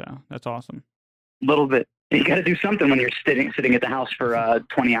day, so that's awesome. A little bit. You got to do something when you're sitting at the house for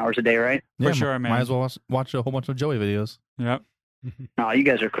 20 hours a day, right? For sure, man. Might as well watch a whole bunch of Joey videos. Yep. Oh, you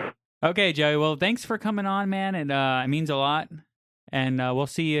guys are cool. Okay, Joey. Well, thanks for coming on, man. It means a lot. And we'll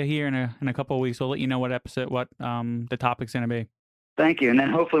see you here in a couple of weeks. We'll let you know what the topic's going to be. Thank you. And then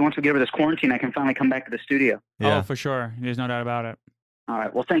hopefully once we get over this quarantine, I can finally come back to the studio. Yeah. Oh, for sure. There's no doubt about it. All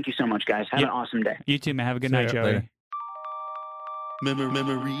right. Well, thank you so much, guys. Have an awesome day. You too, man. Have a good See night, ya. Joey. Later.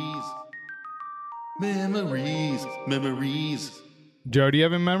 Memories. Joe, do you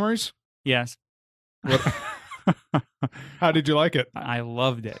have any memories? Yes. What? How did you like it? I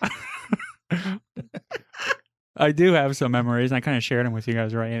loved it. I do have some memories, and I kind of shared them with you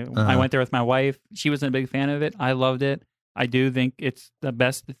guys, right? I went there with my wife. She wasn't a big fan of it. I loved it. I do think it's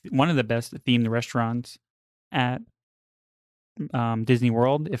one of the best themed restaurants at Disney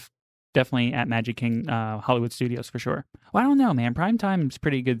World, if definitely at Magic King Hollywood Studios for sure. Well, I don't know, man. Primetime's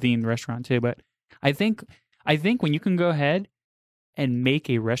pretty good themed restaurant too, but I think when you can go ahead and make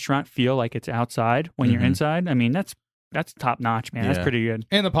a restaurant feel like it's outside when you're inside, I mean that's top notch, man. Yeah. That's pretty good.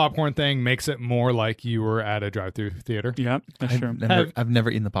 And the popcorn thing makes it more like you were at a drive-through theater. Yep, that's true. I've never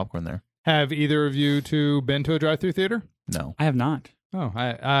eaten the popcorn there. Have either of you two been to a drive-through theater? No. I have not. Oh,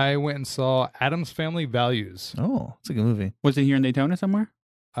 I went and saw Addams Family Values. Oh, it's a good movie. Was it here in Daytona somewhere?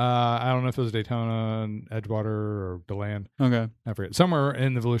 I don't know if it was Daytona, Edgewater, or DeLand. Okay. I forget. Somewhere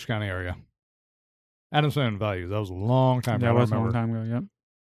in the Volusia County area. Addams Family Values. That was a long time ago. That I was a remember. long time ago, yep.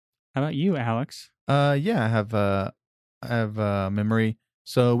 How about you, Alex? Yeah, I have memory.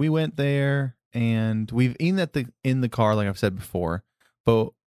 So we went there and we've eaten in the car, like I've said before.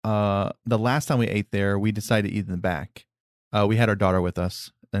 But the last time we ate there, we decided to eat in the back. We had our daughter with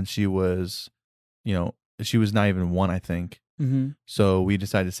us, and she was not even 1, I think. Mm-hmm. So we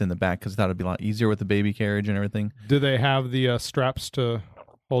decided to sit in the back because I thought it'd be a lot easier with the baby carriage and everything. Do they have the straps to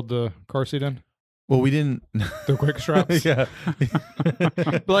hold the car seat in? Well, we didn't. The quick straps? Yeah.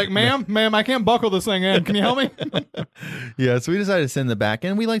 Like, ma'am, I can't buckle this thing in. Can you help me? Yeah, so we decided to sit in the back,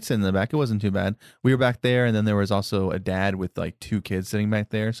 and we liked sitting in the back. It wasn't too bad. We were back there, and then there was also a dad with like 2 kids sitting back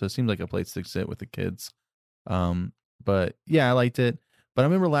there, so it seemed like a place to sit with the kids. But yeah, I liked it. But I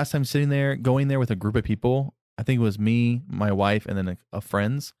remember last time going there with a group of people. I think it was me, my wife, and then a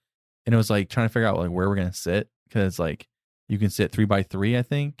friends, and it was like trying to figure out like where we're gonna sit because like you can sit 3x3, I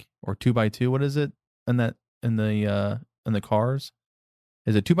think, or 2x2. What is it in the cars?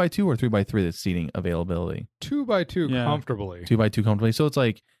 Is it 2x2 or 3x3 that's seating availability? 2x2 comfortably. 2x2 comfortably. So it's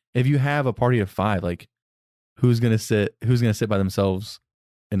like if you have a party of 5, like who's gonna sit by themselves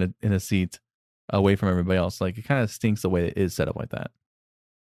in a seat away from everybody else? Like it kind of stinks the way it is set up like that.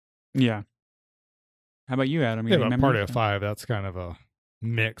 Yeah. How about you, Adam? Yeah, but a party of 5, that's kind of a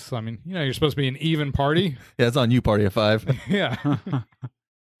mix. I mean, you're supposed to be an even party. Yeah, it's on you, party of 5. Yeah. How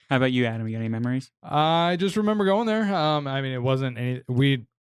about you, Adam? You got any memories? I just remember going there. I mean, it wasn't any. We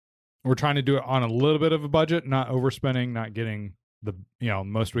were trying to do it on a little bit of a budget, not overspending, not getting the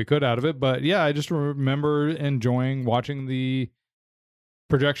most we could out of it. But yeah, I just remember enjoying watching the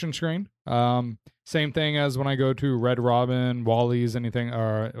projection screen. Same thing as when I go to Red Robin, Wally's, anything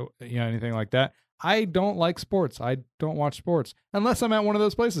like that. I don't like sports. I don't watch sports unless I'm at one of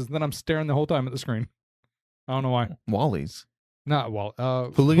those places. Then I'm staring the whole time at the screen. I don't know why. Wally's. Not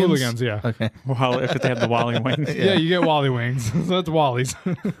Hooligans? Hooligans, yeah. Okay. Well, if they have the Wally wings. Yeah, you get Wally wings. So it's Wally's.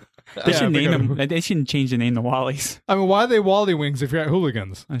 They should name them. They shouldn't change the name to Wally's. I mean, why are they Wally wings if you're at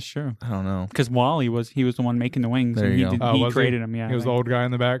Hooligans? That's true. I don't know. Because Wally was the one making the wings. There and you go. he created them. Yeah, He was the old guy in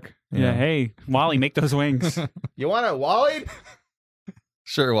the back. Yeah. Hey, Wally, make those wings. You want a Wally?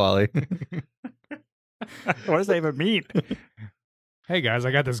 Sure, Wally. What does that even mean? Hey guys,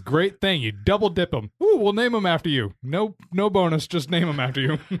 I got this great thing. You double dip them. Ooh, we'll name them after you. No bonus. Just name them after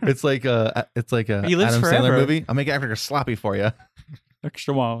you. It's like a He lives Adam forever. Sandler movie. I'll make it after sloppy for you.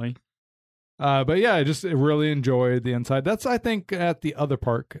 Extra Wally. But yeah, I just really enjoyed the inside. That's, I think, at the other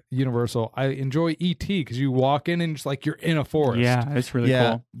park, Universal. I enjoy E.T. because you walk in and it's like you're in a forest. Yeah, it's really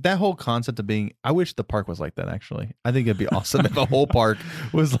cool. That whole concept of I wish the park was like that, actually. I think it'd be awesome if the whole park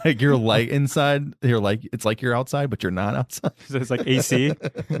was like you're like inside, it's like you're outside, but you're not outside. So it's like AC.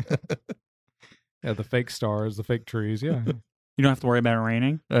 Yeah, the fake stars, the fake trees. Yeah. You don't have to worry about it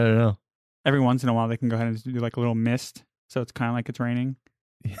raining. I don't know. Every once in a while, they can go ahead and do like a little mist. So it's kind of like it's raining.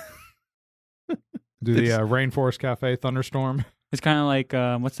 Do the Rainforest Cafe thunderstorm. It's kind of like,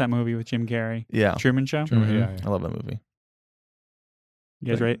 what's that movie with Jim Carrey? Yeah. Truman Show? Mhm. Yeah. I love that movie.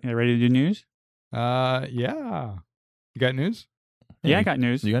 You guys ready to do news? Yeah. You got news? Yeah, I got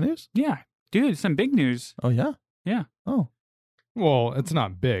news. You got news? Yeah. Dude, some big news. Oh, yeah? Yeah. Oh. Well, it's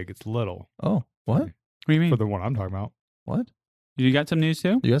not big. It's little. Oh, what? What do you mean? For the one I'm talking about. What? You got some news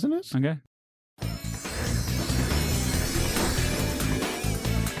too? You got some news? Okay.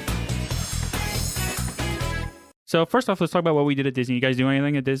 So first off, let's talk about what we did at Disney. You guys do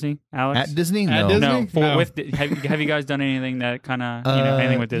anything at Disney, Alex? At Disney? At No. Disney? No. No. Have you guys done anything that kind of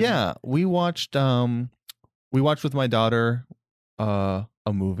anything with Disney? Yeah, we watched with my daughter a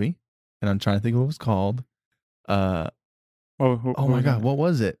movie, and I'm trying to think of what it was called. Oh My god, what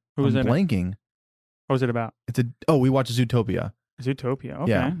was it? Who was I'm it? blanking. What was it about? We watched Zootopia. Zootopia.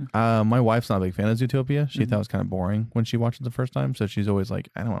 Okay. Yeah. My wife's not a big fan of Zootopia. She thought it was kind of boring when she watched it the first time, so she's always like,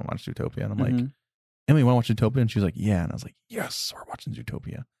 I don't want to watch Zootopia. And I'm like, Emily, want to watch Zootopia? And she was like, yeah. And I was like, yes, we're watching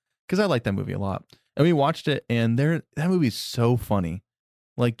Zootopia. Because I like that movie a lot. And we watched it, and that movie is so funny.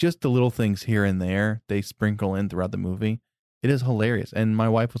 Like, just the little things here and there they sprinkle in throughout the movie. It is hilarious. And my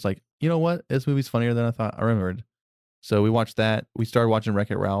wife was like, you know what? This movie's funnier than I remembered. So we watched that. We started watching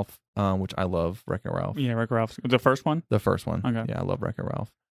Wreck-It Ralph, which I love Wreck-It Ralph. Yeah, Wreck-It Ralph. The first one? The first one. Okay. Yeah, I love Wreck-It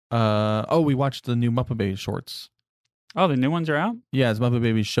Ralph. We watched the new Muppet Babies shorts. Oh, the new ones are out? Yeah, it's Muppet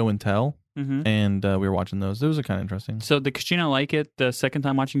Babies Show and Tell. Mm-hmm. And we were watching those. Those are kind of interesting. So did Christina like it the second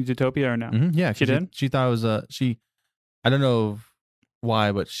time watching Zootopia or no? Mm-hmm. Yeah. She did? She thought it was I don't know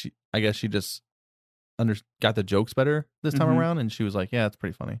why, but I guess she just got the jokes better this time around, and she was like, "Yeah, it's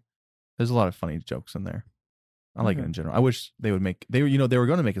pretty funny." There's a lot of funny jokes in there. I like it in general. I wish they would make. They were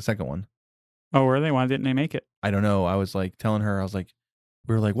going to make a second one. Oh, were they? Why didn't they make it? I don't know. I was like telling her, we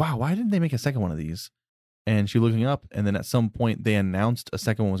were like, wow, why didn't they make a second one of these? And she looking up, and then at some point they announced a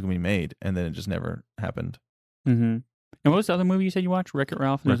second one was going to be made, and then it just never happened. Mm-hmm. And what was the other movie you said you watched? Wreck-It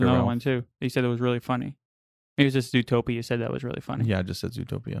Ralph? There's another one too. You said it was really funny. Maybe it was just Zootopia. You said that was really funny. Yeah, I just said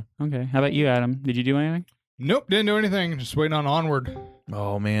Zootopia. Okay. How about you, Adam? Did you do anything? Nope, didn't do anything. Just waiting on Onward.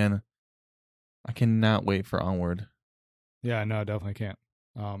 Oh, man. I cannot wait for Onward. Yeah, no, I definitely can't.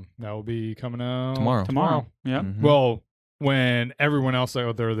 That will be coming out Tomorrow. Yep. Mm-hmm. Well, when everyone else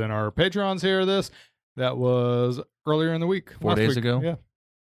out there than our Patrons hear this, that was earlier in the week. 4 days ago? Yeah.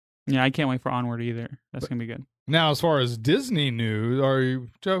 Yeah, I can't wait for Onward either. That's going to be good. Now, as far as Disney news,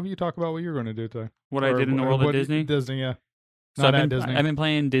 Joe, you talk about what you're going to do today. What I did in the world of Disney? Disney, yeah. So I've been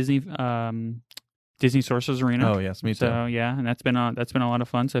playing Disney Sources Arena. Oh, yes, me too. So, yeah, and that's been a lot of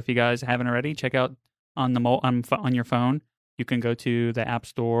fun. So if you guys haven't already, check out on your phone. You can go to the App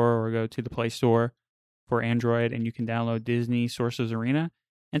Store or go to the Play Store for Android, and you can download Disney Sources Arena.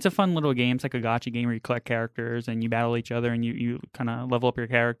 And it's a fun little game. It's like a gacha game where you collect characters and you battle each other and you kind of level up your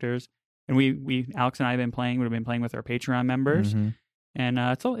characters. And we Alex and I have been playing. We've been playing with our Patreon members, and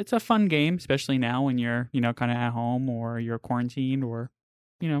it's a fun game, especially now when you're kind of at home or you're quarantined or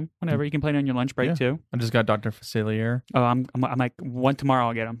whenever. You can play it on your lunch break too. I just got Dr. Facilier. Oh, I'm like tomorrow.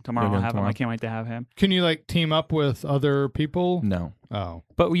 I'll get him. Tomorrow I'll have him. I can't wait to have him. Can you team up with other people? No. Oh,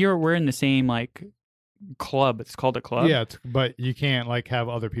 but we're in the same club. It's called a club. Yeah, but you can't have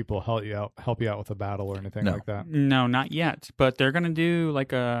other people help you out with a battle or anything like that. No, not yet. But they're gonna do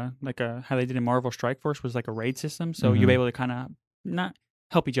like a how they did in Marvel Strike Force was like a raid system. So you'll be able to kind of not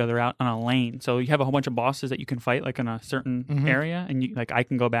help each other out on a lane. So you have a whole bunch of bosses that you can fight in a certain area, and you I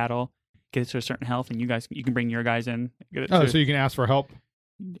can go battle, get it to a certain health, and you can bring your guys in. So you can ask for help.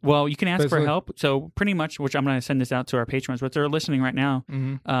 Well, you can ask for help. So pretty much, which I'm going to send this out to our patrons, but they're listening right now.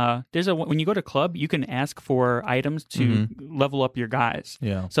 When you go to club, you can ask for items to level up your guys.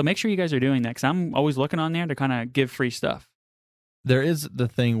 Yeah. So make sure you guys are doing that, because I'm always looking on there to kind of give free stuff. There is the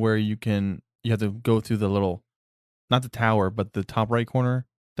thing where you have to go through the little, not the tower, but the top right corner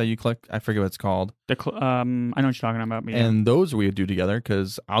that you collect. I forget what it's called. I know what you're talking about. Yeah. And those we do together,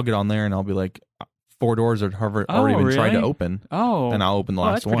 because I'll get on there and I'll be like, 4 doors are already been tried to open. Oh. And I'll open the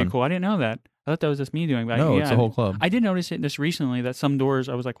last one. That's pretty cool. I didn't know that. I thought that was just me doing that. No, it's the whole club. I did notice this recently, that some doors,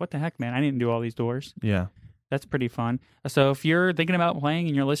 I was like, what the heck, man? I didn't do all these doors. Yeah. That's pretty fun. So if you're thinking about playing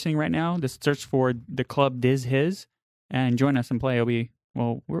and you're listening right now, just search for the club Diz His and join us and play. It'll be,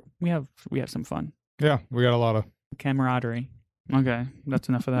 we have some fun. Yeah, we got a lot of camaraderie. Okay, that's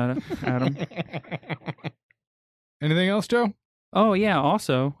enough of that, Adam. Anything else, Joe? Oh, yeah.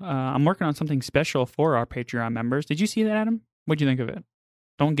 Also, I'm working on something special for our Patreon members. Did you see that, Adam? What'd you think of it?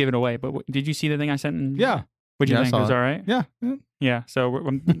 Don't give it away, but did you see the thing I sent? Yeah. What'd you think? Was it all right? Yeah. Yeah. So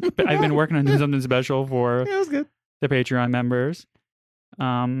I've been working on doing something special for it was good. The Patreon members.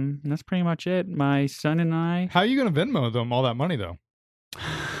 That's pretty much it. My son and I. How are you going to Venmo them all that money, though?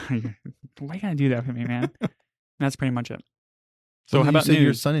 Why you gotta do that for me, man? That's pretty much it. So how about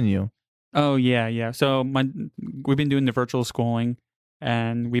your son and you? Oh yeah. So we've been doing the virtual schooling,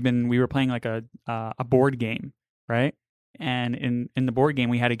 and we were playing like a board game, right? And in the board game,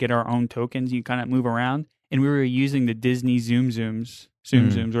 we had to get our own tokens. You kind of move around, and we were using the Disney Zooms,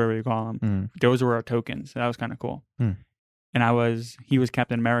 whatever you call them. Those were our tokens. That was kind of cool. And he was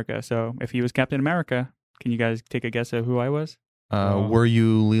Captain America. So if he was Captain America, can you guys take a guess at who I was? Were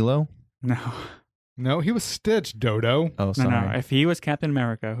you Lilo? No, he was Stitch, Dodo. Oh, sorry. No. If he was Captain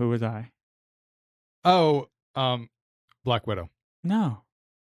America, who was I? Oh, Black Widow. No.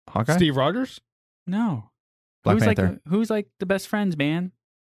 Hawkeye? Steve Rogers? No. Black Panther. Who's like the best friends, man?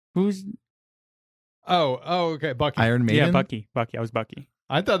 Who's... Oh, okay, Bucky. Iron Maiden? Yeah, Bucky. I was Bucky.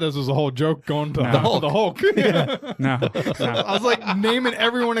 I thought this was a whole joke going to No. the Hulk. Yeah. No. I was like naming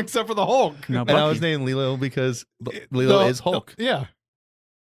everyone except for the Hulk. No, and I was named Lilo because Lilo is Hulk. Yeah.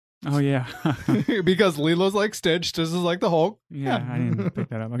 Oh, yeah. Because Lilo's like Stitch, Stitch is like the Hulk. Yeah, I didn't pick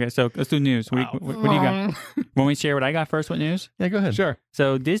that up. Okay, so let's do news. What do you got? Want me to share what I got first with news? Yeah, go ahead. Sure.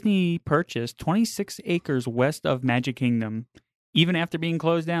 So Disney purchased 26 acres west of Magic Kingdom. Even after being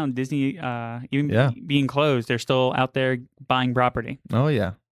closed down, Disney, being closed, they're still out there buying property. Oh,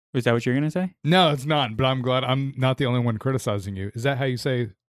 yeah. Was that what you were going to say? No, it's not, but I'm glad I'm not the only one criticizing you. Is that how you say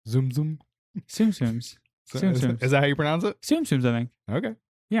zoom zoom? Zoom zooms. Zoom zooms. Is that how you pronounce it? Zoom zooms, I think. Okay.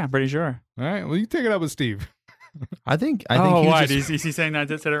 Yeah, I'm pretty sure. All right. Well, you take it up with Steve. I think why? Is he saying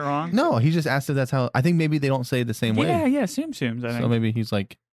that I said it wrong? No, he just asked if that's how. I think maybe they don't say it the same way. Yeah, zoom zooms, I think. So maybe he's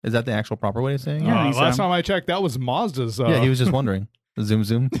like, Is that the actual proper way of saying it? Yeah, I think Last so. time I checked, that was Mazda's. Yeah, he was just wondering.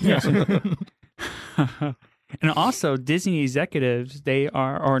 Zoom. And also, Disney executives,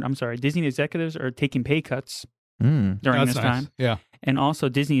 Disney executives are taking pay cuts during That's this nice. time. Yeah. And also,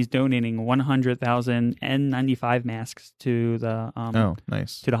 Disney is donating 100,000 N95 masks to the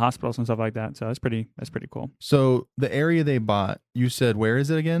Nice. to the hospitals and stuff like that. So that's pretty cool. So the area they bought, you said, where is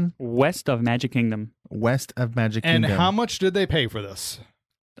it again? West of Magic Kingdom. West of Magic And Kingdom. how much did they pay for this?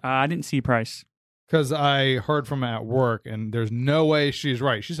 I didn't see price. Because I heard from at work, and there's no way she's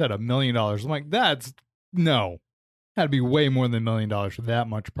right. She said $1 million. I'm like, no. Had to be way more than $1 million for that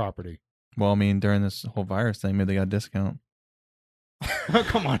much property. Well, I mean, during this whole virus thing, maybe they got a discount.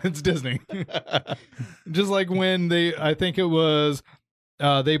 Come on, it's Disney. Just like when I think it was,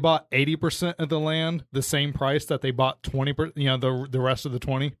 they bought 80% of the land, the same price that they bought 20%, the rest of the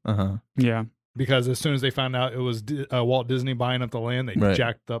 20. Yeah. Because as soon as they found out it was Walt Disney buying up the land, they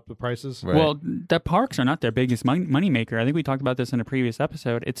jacked up the prices. Right. Well, the parks are not their biggest money maker. I think we talked about this in a previous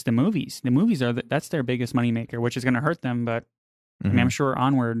episode. It's the movies. The movies that's their biggest money maker, which is going to hurt them. But I mean, I'm sure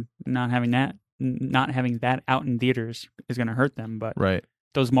Onward not having that out in theaters is going to hurt them. But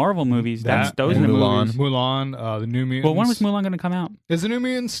those Marvel movies, those are the movies. Mulan, the New Mutants. Well, when was Mulan going to come out? Is the New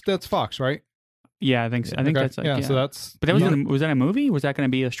Mutants? That's Fox, right? Yeah, I think so. I think that's like, so that's. But was that a movie? Was that going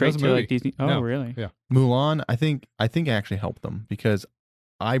to be a straight to like Disney? Oh, really? Yeah. Mulan, I think it actually helped them because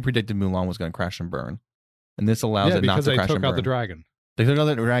I predicted Mulan was going to crash and burn, and this allows it not to crash and burn. Because they took out the dragon. They took out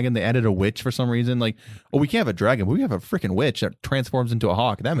the dragon. They added a witch for some reason. Like, we can't have a dragon, but we have a freaking witch that transforms into a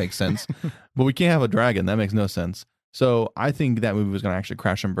hawk. That makes sense. But we can't have a dragon. That makes no sense. So I think that movie was going to actually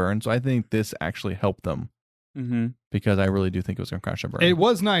crash and burn. So I think this actually helped them. Because I really do think it was going to crash and burn. It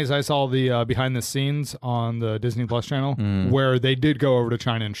was nice. I saw the behind the scenes on the Disney Plus channel where they did go over to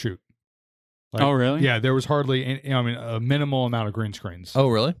China and shoot. Like, oh, really? Yeah, there was hardly a minimal amount of green screens. Oh,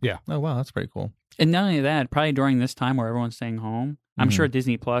 really? Yeah. Oh, wow, that's pretty cool. And not only that, probably during this time where everyone's staying home, I'm sure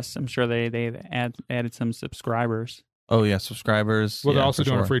Disney Plus, I'm sure they've added some subscribers. Oh, yeah, subscribers. Well, they're also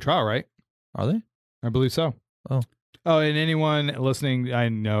doing a free trial, right? Are they? I believe so. Oh, and anyone listening, I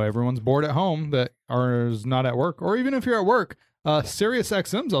know everyone's bored at home that is not at work, or even if you're at work,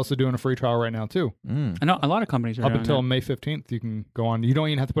 SiriusXM's also doing a free trial right now too. I know a lot of companies are up until May 15th. You can go on. You don't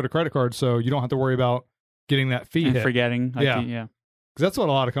even have to put a credit card, so you don't have to worry about getting that fee and hit. forgetting. Because that's what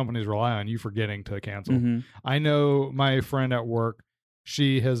a lot of companies rely on, you forgetting to cancel. I know my friend at work,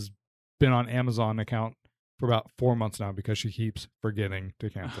 she has been on Amazon account for about 4 months now because she keeps forgetting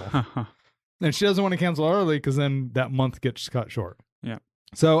to cancel. And she doesn't want to cancel early because then that month gets cut short. Yeah.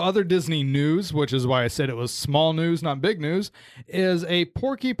 So other Disney news, which is why I said it was small news, not big news, is a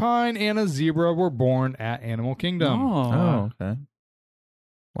porcupine and a zebra were born at Animal Kingdom. Oh, okay.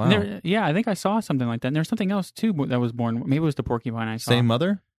 Wow. I think I saw something like that. And there's something else too that was born. Maybe it was the porcupine I saw. Same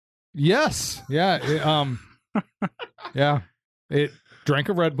mother? Yes. Yeah. It drank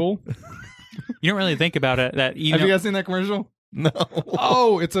a Red Bull. You don't really think about it. Have you guys seen that commercial? No.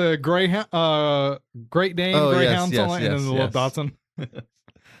 Oh, it's a Great Dane, Greyhound, and then the little Dotson.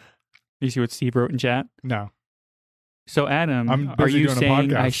 You see what Steve wrote in chat? No. So, Adam, are you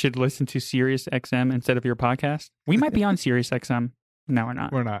saying I should listen to Sirius XM instead of your podcast? We might be on Sirius XM. No, we're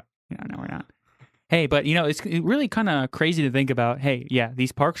not. We're not. No, we're not. Hey, but it's really kind of crazy to think about. Hey, yeah,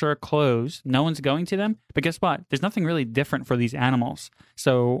 these parks are closed. No one's going to them. But guess what? There's nothing really different for these animals.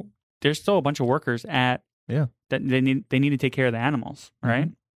 So there's still a bunch of workers that they need to take care of the animals, right?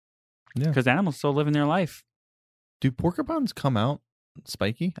 Yeah. Because animals still living their life. Do porcupines come out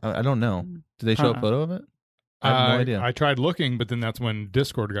spiky? I don't know. Did they show a photo of it? I have no idea. I tried looking, but then that's when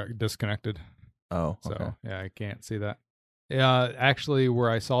Discord got disconnected. Oh, okay. So, I can't see that. Actually, where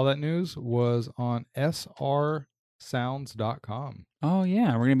I saw that news was on srsounds.com. Oh,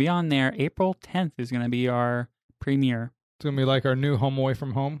 yeah. We're going to be on there. April 10th is going to be our premiere. It's going to be like our new home away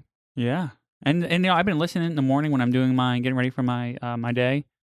from home. Yeah. And I've been listening in the morning when I'm doing getting ready for my my day.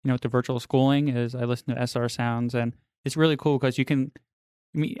 With the virtual schooling, is I listen to SR Sounds, and it's really cool because you can.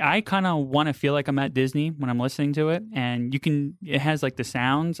 I kind of want to feel like I'm at Disney when I'm listening to it, and it has like the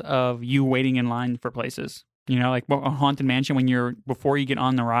sounds of you waiting in line for places. Like a Haunted Mansion before you get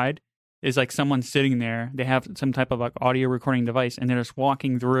on the ride is like someone sitting there. They have some type of like audio recording device, and they're just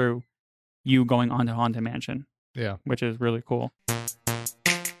walking through you going onto Haunted Mansion. Yeah, which is really cool.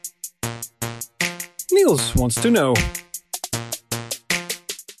 Niels wants to know.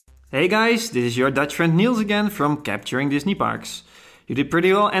 Hey guys, this is your Dutch friend Niels again from Capturing Disney Parks. You did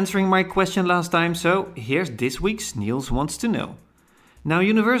pretty well answering my question last time, so here's this week's Niels Wants to Know. Now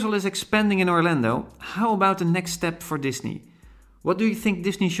Universal is expanding in Orlando. How about the next step for Disney? What do you think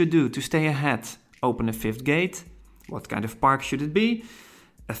Disney should do to stay ahead? Open a fifth gate? What kind of park should it be?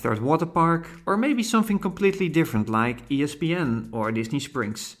 a third water park, or maybe something completely different like ESPN or Disney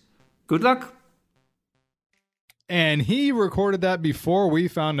Springs. Good luck! And he recorded that before we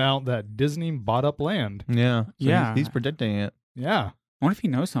found out that Disney bought up land. Yeah. So Yeah. He's predicting it. Yeah. I wonder if he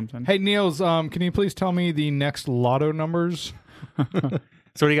knows something. Hey, Niels, can you please tell me the next lotto numbers?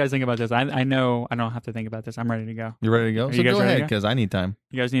 So what do you guys think about this? I know I don't have to think about this. I'm ready to go. You ready to go? Are So you guys go ready to ahead, go? because I need time.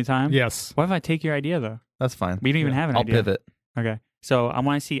 You guys need time? Yes. What if I take your idea, though? That's fine. We don't even have an I'll idea. pivot. Okay. So I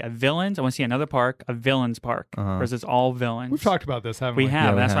want to see I want to see another park, a villains park, versus all villains. We've talked about this, haven't we? We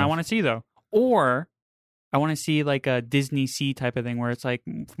have. Yeah, we That's what I have. want to see, though. Or I want to see like a Disney Sea type of thing where it's like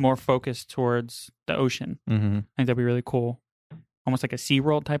more focused towards the ocean. Mm-hmm. I think that'd be really cool. Almost like a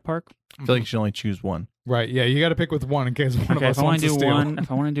SeaWorld type park. I feel like you should only choose one. Right. Yeah, you got to pick with one in case one of us If I want wants to to do steal.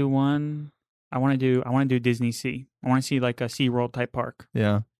 one, I want to do Disney Sea. I want to see like a SeaWorld type park.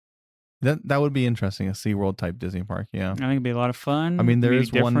 Yeah. That would be interesting, a SeaWorld type Disney park, yeah. I think it'd be a lot of fun. I mean, there It'd is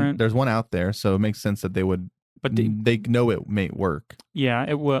be different. there's one out there, so it makes sense that they would, But they know it may work. Yeah,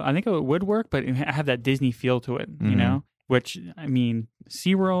 it will. I think it would work, but it have that Disney feel to it, you know? Which, I mean,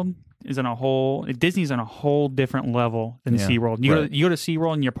 SeaWorld is Disney's on a whole different level than Yeah, SeaWorld. You go to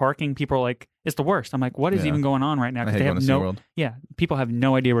SeaWorld and you're parking, people are like, it's the worst. I'm like, what is even going on right now? I Because hate they going have to SeaWorld. yeah, people have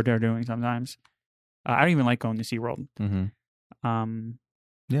no idea what they're doing sometimes. I don't even like going to SeaWorld. Mm-hmm.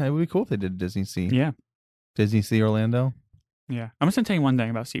 Yeah, it would be cool if they did Disney Sea. Yeah. Disney Sea Orlando. Yeah. I'm just going to tell you one thing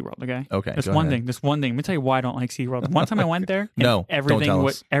about SeaWorld, okay? Okay, Just go one ahead. thing. Just one thing. Let me tell you why I don't like SeaWorld. One time I went there, and No, don't tell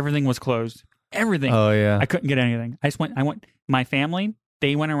us. everything was closed. Everything. Oh, yeah. I couldn't get anything. I went, my family,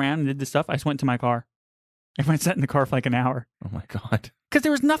 they went around and did the stuff. I just went to my car. I went sat in the car for like an hour. Oh, my God. Because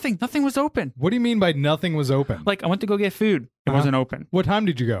there was nothing. Nothing was open. What do you mean by nothing was open? Like, I went to go get food. It wasn't open. What time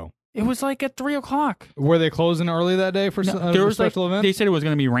did you go? It was like at 3:00. Were they closing early that day for There a was special event? They said it was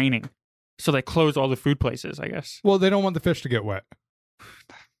going to be raining. So they closed all the food places, I guess. Well, they don't want the fish to get wet.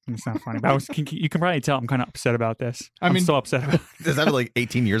 It's not funny. But you can probably tell I'm kind of upset about this. I I'm mean- still upset about it. Is that like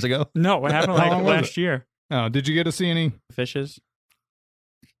 18 years ago? No, it happened How like long was last year. Oh, did you get to see any? Fishes.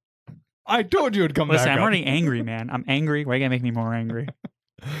 I told you it'd come Listen, back I'm up. already angry, man. I'm angry. Why are you going to make me more angry?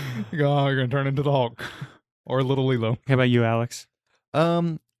 You go, oh, you're going to turn into the Hulk. Or Little Lilo. How about you, Alex?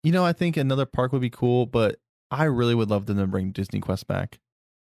 I think another park would be cool, but I really would love them to bring Disney Quest back.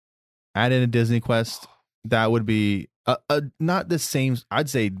 Add in a Disney Quest, that would be not the same. I'd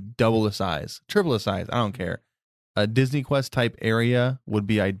say double the size, triple the size. I don't care. A Disney Quest type area would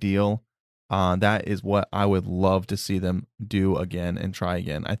be ideal. That is what I would love to see them do again and try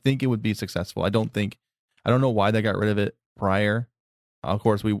again. I think it would be successful. I don't know why they got rid of it prior. Of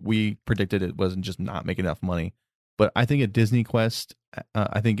course, we predicted it wasn't just not making enough money, but I think a Disney Quest,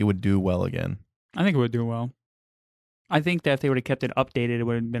 I think it would do well again. I think it would do well. I think that if they would have kept it updated, it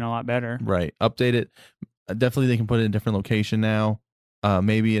would have been a lot better. Right, update it. Definitely, they can put it in a different location now.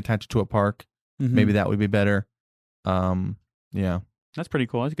 Maybe attach it to a park. Mhm. Maybe that would be better. Yeah. That's pretty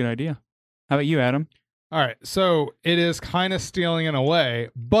cool. That's a good idea. How about you, Adam? All right, so it is kind of stealing in a way,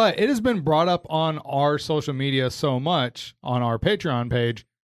 but it has been brought up on our social media so much on our Patreon page.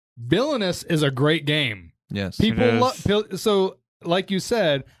 Villainous is a great game. Yes. People It love. So, like you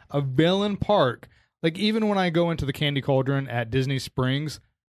said, a villain park. Like even when I go into the Candy Cauldron at Disney Springs,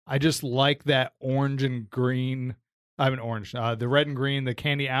 I just like that orange and green. I have an orange, the red and green, the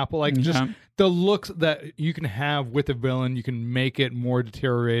candy apple. Like just the looks that you can have with a villain. You can make it more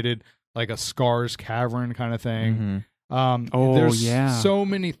deteriorated, like a Scar's Cavern kind of thing. Mm-hmm. There's so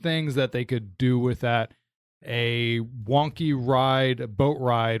many things that they could do with that. A wonky boat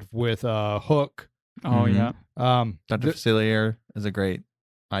ride with a hook. Oh, yeah. Dr. Facilier is a great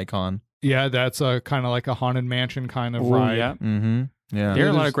icon. Yeah, that's a kind of like a haunted mansion kind of Ooh, ride. yeah. Mm-hmm. Yeah. There are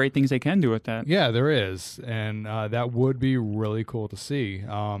a lot of great things they can do with that. Yeah, there is, and that would be really cool to see.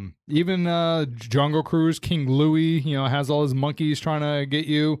 Even Jungle Cruise, King Louie, has all his monkeys trying to get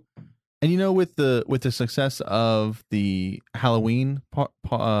you. And with the success of the Halloween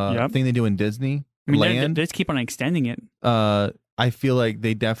thing they do in Disney Land, they just keep on extending it. I feel like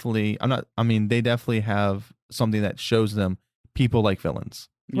they definitely. They definitely have something that shows them people like villains.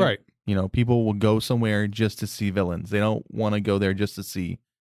 Yeah. Right. People will go somewhere just to see villains. They don't want to go there just to see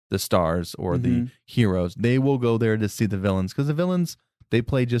the stars or the heroes. They will go there to see the villains because the villains, they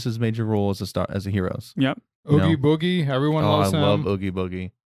play just as major role as the heroes. Yep. Oogie Boogie, everyone loves him. I love Oogie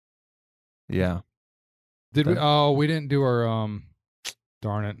Boogie. Yeah. Did we? Oh, we didn't do our.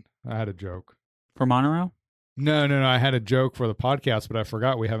 Darn it! I had a joke for Monorail. No. I had a joke for the podcast, but I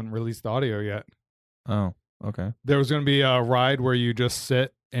forgot we haven't released the audio yet. Oh, okay. There was going to be a ride where you just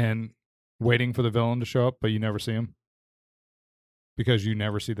sit and waiting for the villain to show up, but you never see him because you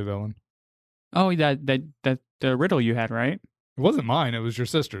never see the villain. Oh, that the riddle you had, right? It wasn't mine. It was your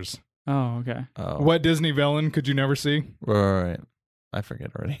sister's. Oh, okay. Oh. What Disney villain could you never see? Right. I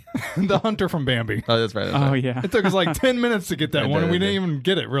forget already. The hunter from Bambi. Oh, that's right. Yeah. It took us like 10 minutes to get that one, and we didn't even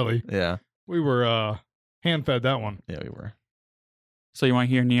get it, really. Yeah. We were hand-fed that one. Yeah, we were. So you want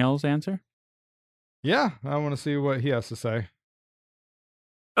to hear Neil's answer? Yeah, I want to see what he has to say.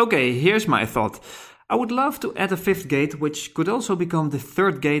 Okay, here's my thought. I would love to add a fifth gate, which could also become the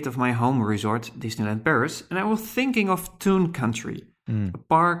third gate of my home resort, Disneyland Paris, and I was thinking of Toon Country. A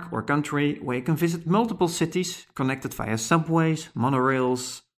park or country where you can visit multiple cities, connected via subways,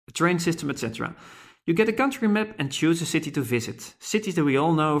 monorails, a train system, etc. You get a country map and choose a city to visit. Cities that we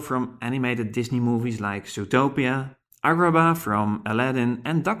all know from animated Disney movies like Zootopia, Agrabah from Aladdin,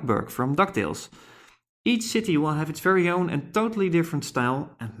 and Duckburg from DuckTales. Each city will have its very own and totally different style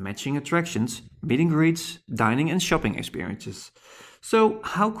and matching attractions, meet and greets, dining and shopping experiences. So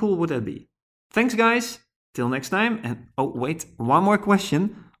how cool would that be? Thanks guys! Till next time, and oh wait, one more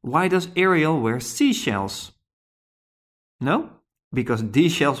question. Why does Ariel wear seashells? No? Because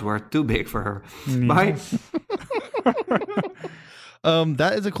these shells were too big for her. Bye!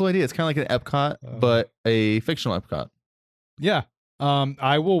 That is a cool idea. It's kind of like an Epcot, but a fictional Epcot. Yeah.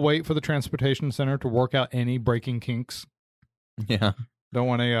 I will wait for the transportation center to work out any breaking kinks. Yeah. Don't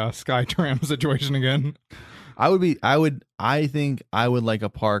want a Skytram situation again. I think I would like a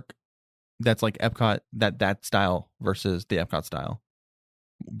park that's like Epcot, that style versus the Epcot style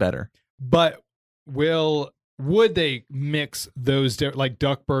better. But would they mix those like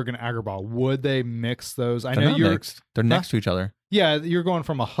Duckburg and Agrabah? Would they mix those? I know you're mixed. They're next to each other. Yeah, you're going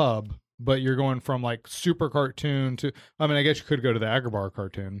from a hub, but you're going from like super cartoon to. I mean, I guess you could go to the Agrabah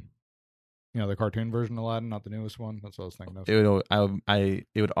cartoon. You know, the cartoon version of Aladdin, not the newest one. That's what I was thinking of.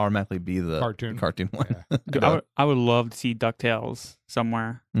 It would automatically be the cartoon one. Yeah. I would love to see DuckTales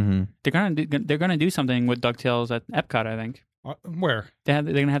somewhere. Mm-hmm. They're gonna do something with DuckTales at Epcot, I think. Where? They're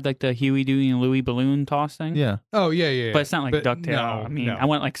gonna have like the Huey, Dewey, and Louie balloon toss thing. Yeah. Oh yeah. But it's not like DuckTales. No, I mean, no. I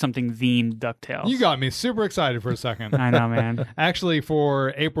want like something themed DuckTales. You got me super excited for a second. I know, man. Actually,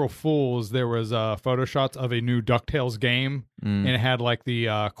 for April Fools, there was photo shots of a new DuckTales game, and it had like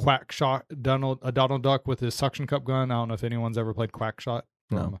the Quack Shot Donald Duck with his suction cup gun. I don't know if anyone's ever played Quack Shot.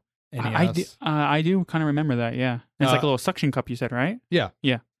 No. NES. I do kind of remember that. Yeah, it's like a little suction cup. You said, right? Yeah.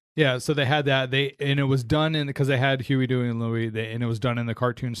 Yeah. Yeah, so they had that. And it was done because they had Huey, Dewey, and Louie, and it was done in the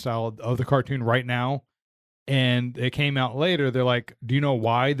cartoon style of the cartoon right now. And it came out later. They're like, "Do you know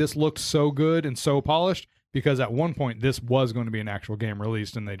why this looked so good and so polished? Because at one point this was going to be an actual game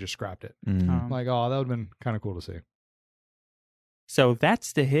released, and they just scrapped it." Like, oh, that would have been kind of cool to see. So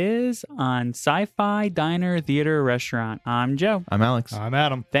that's the His on Sci-Fi Diner Theater Restaurant. I'm Joe. I'm Alex. I'm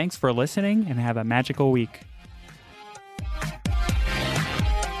Adam. Thanks for listening, and have a magical week.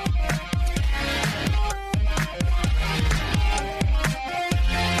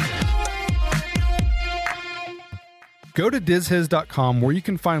 Go to DizHiz.com where you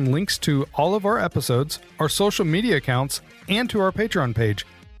can find links to all of our episodes, our social media accounts, and to our Patreon page,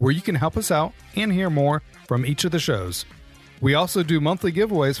 where you can help us out and hear more from each of the shows. We also do monthly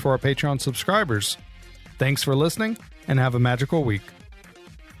giveaways for our Patreon subscribers. Thanks for listening, and have a magical week.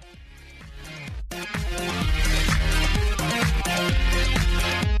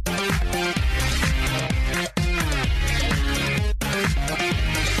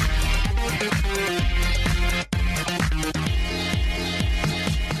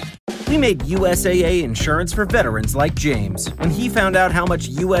 We made USAA insurance for veterans like James. When he found out how much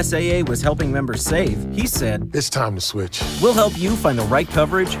USAA was helping members save, he said, "It's time to switch. We'll help you find the right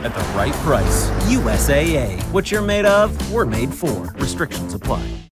coverage at the right price. USAA. What you're made of, we're made for. Restrictions apply.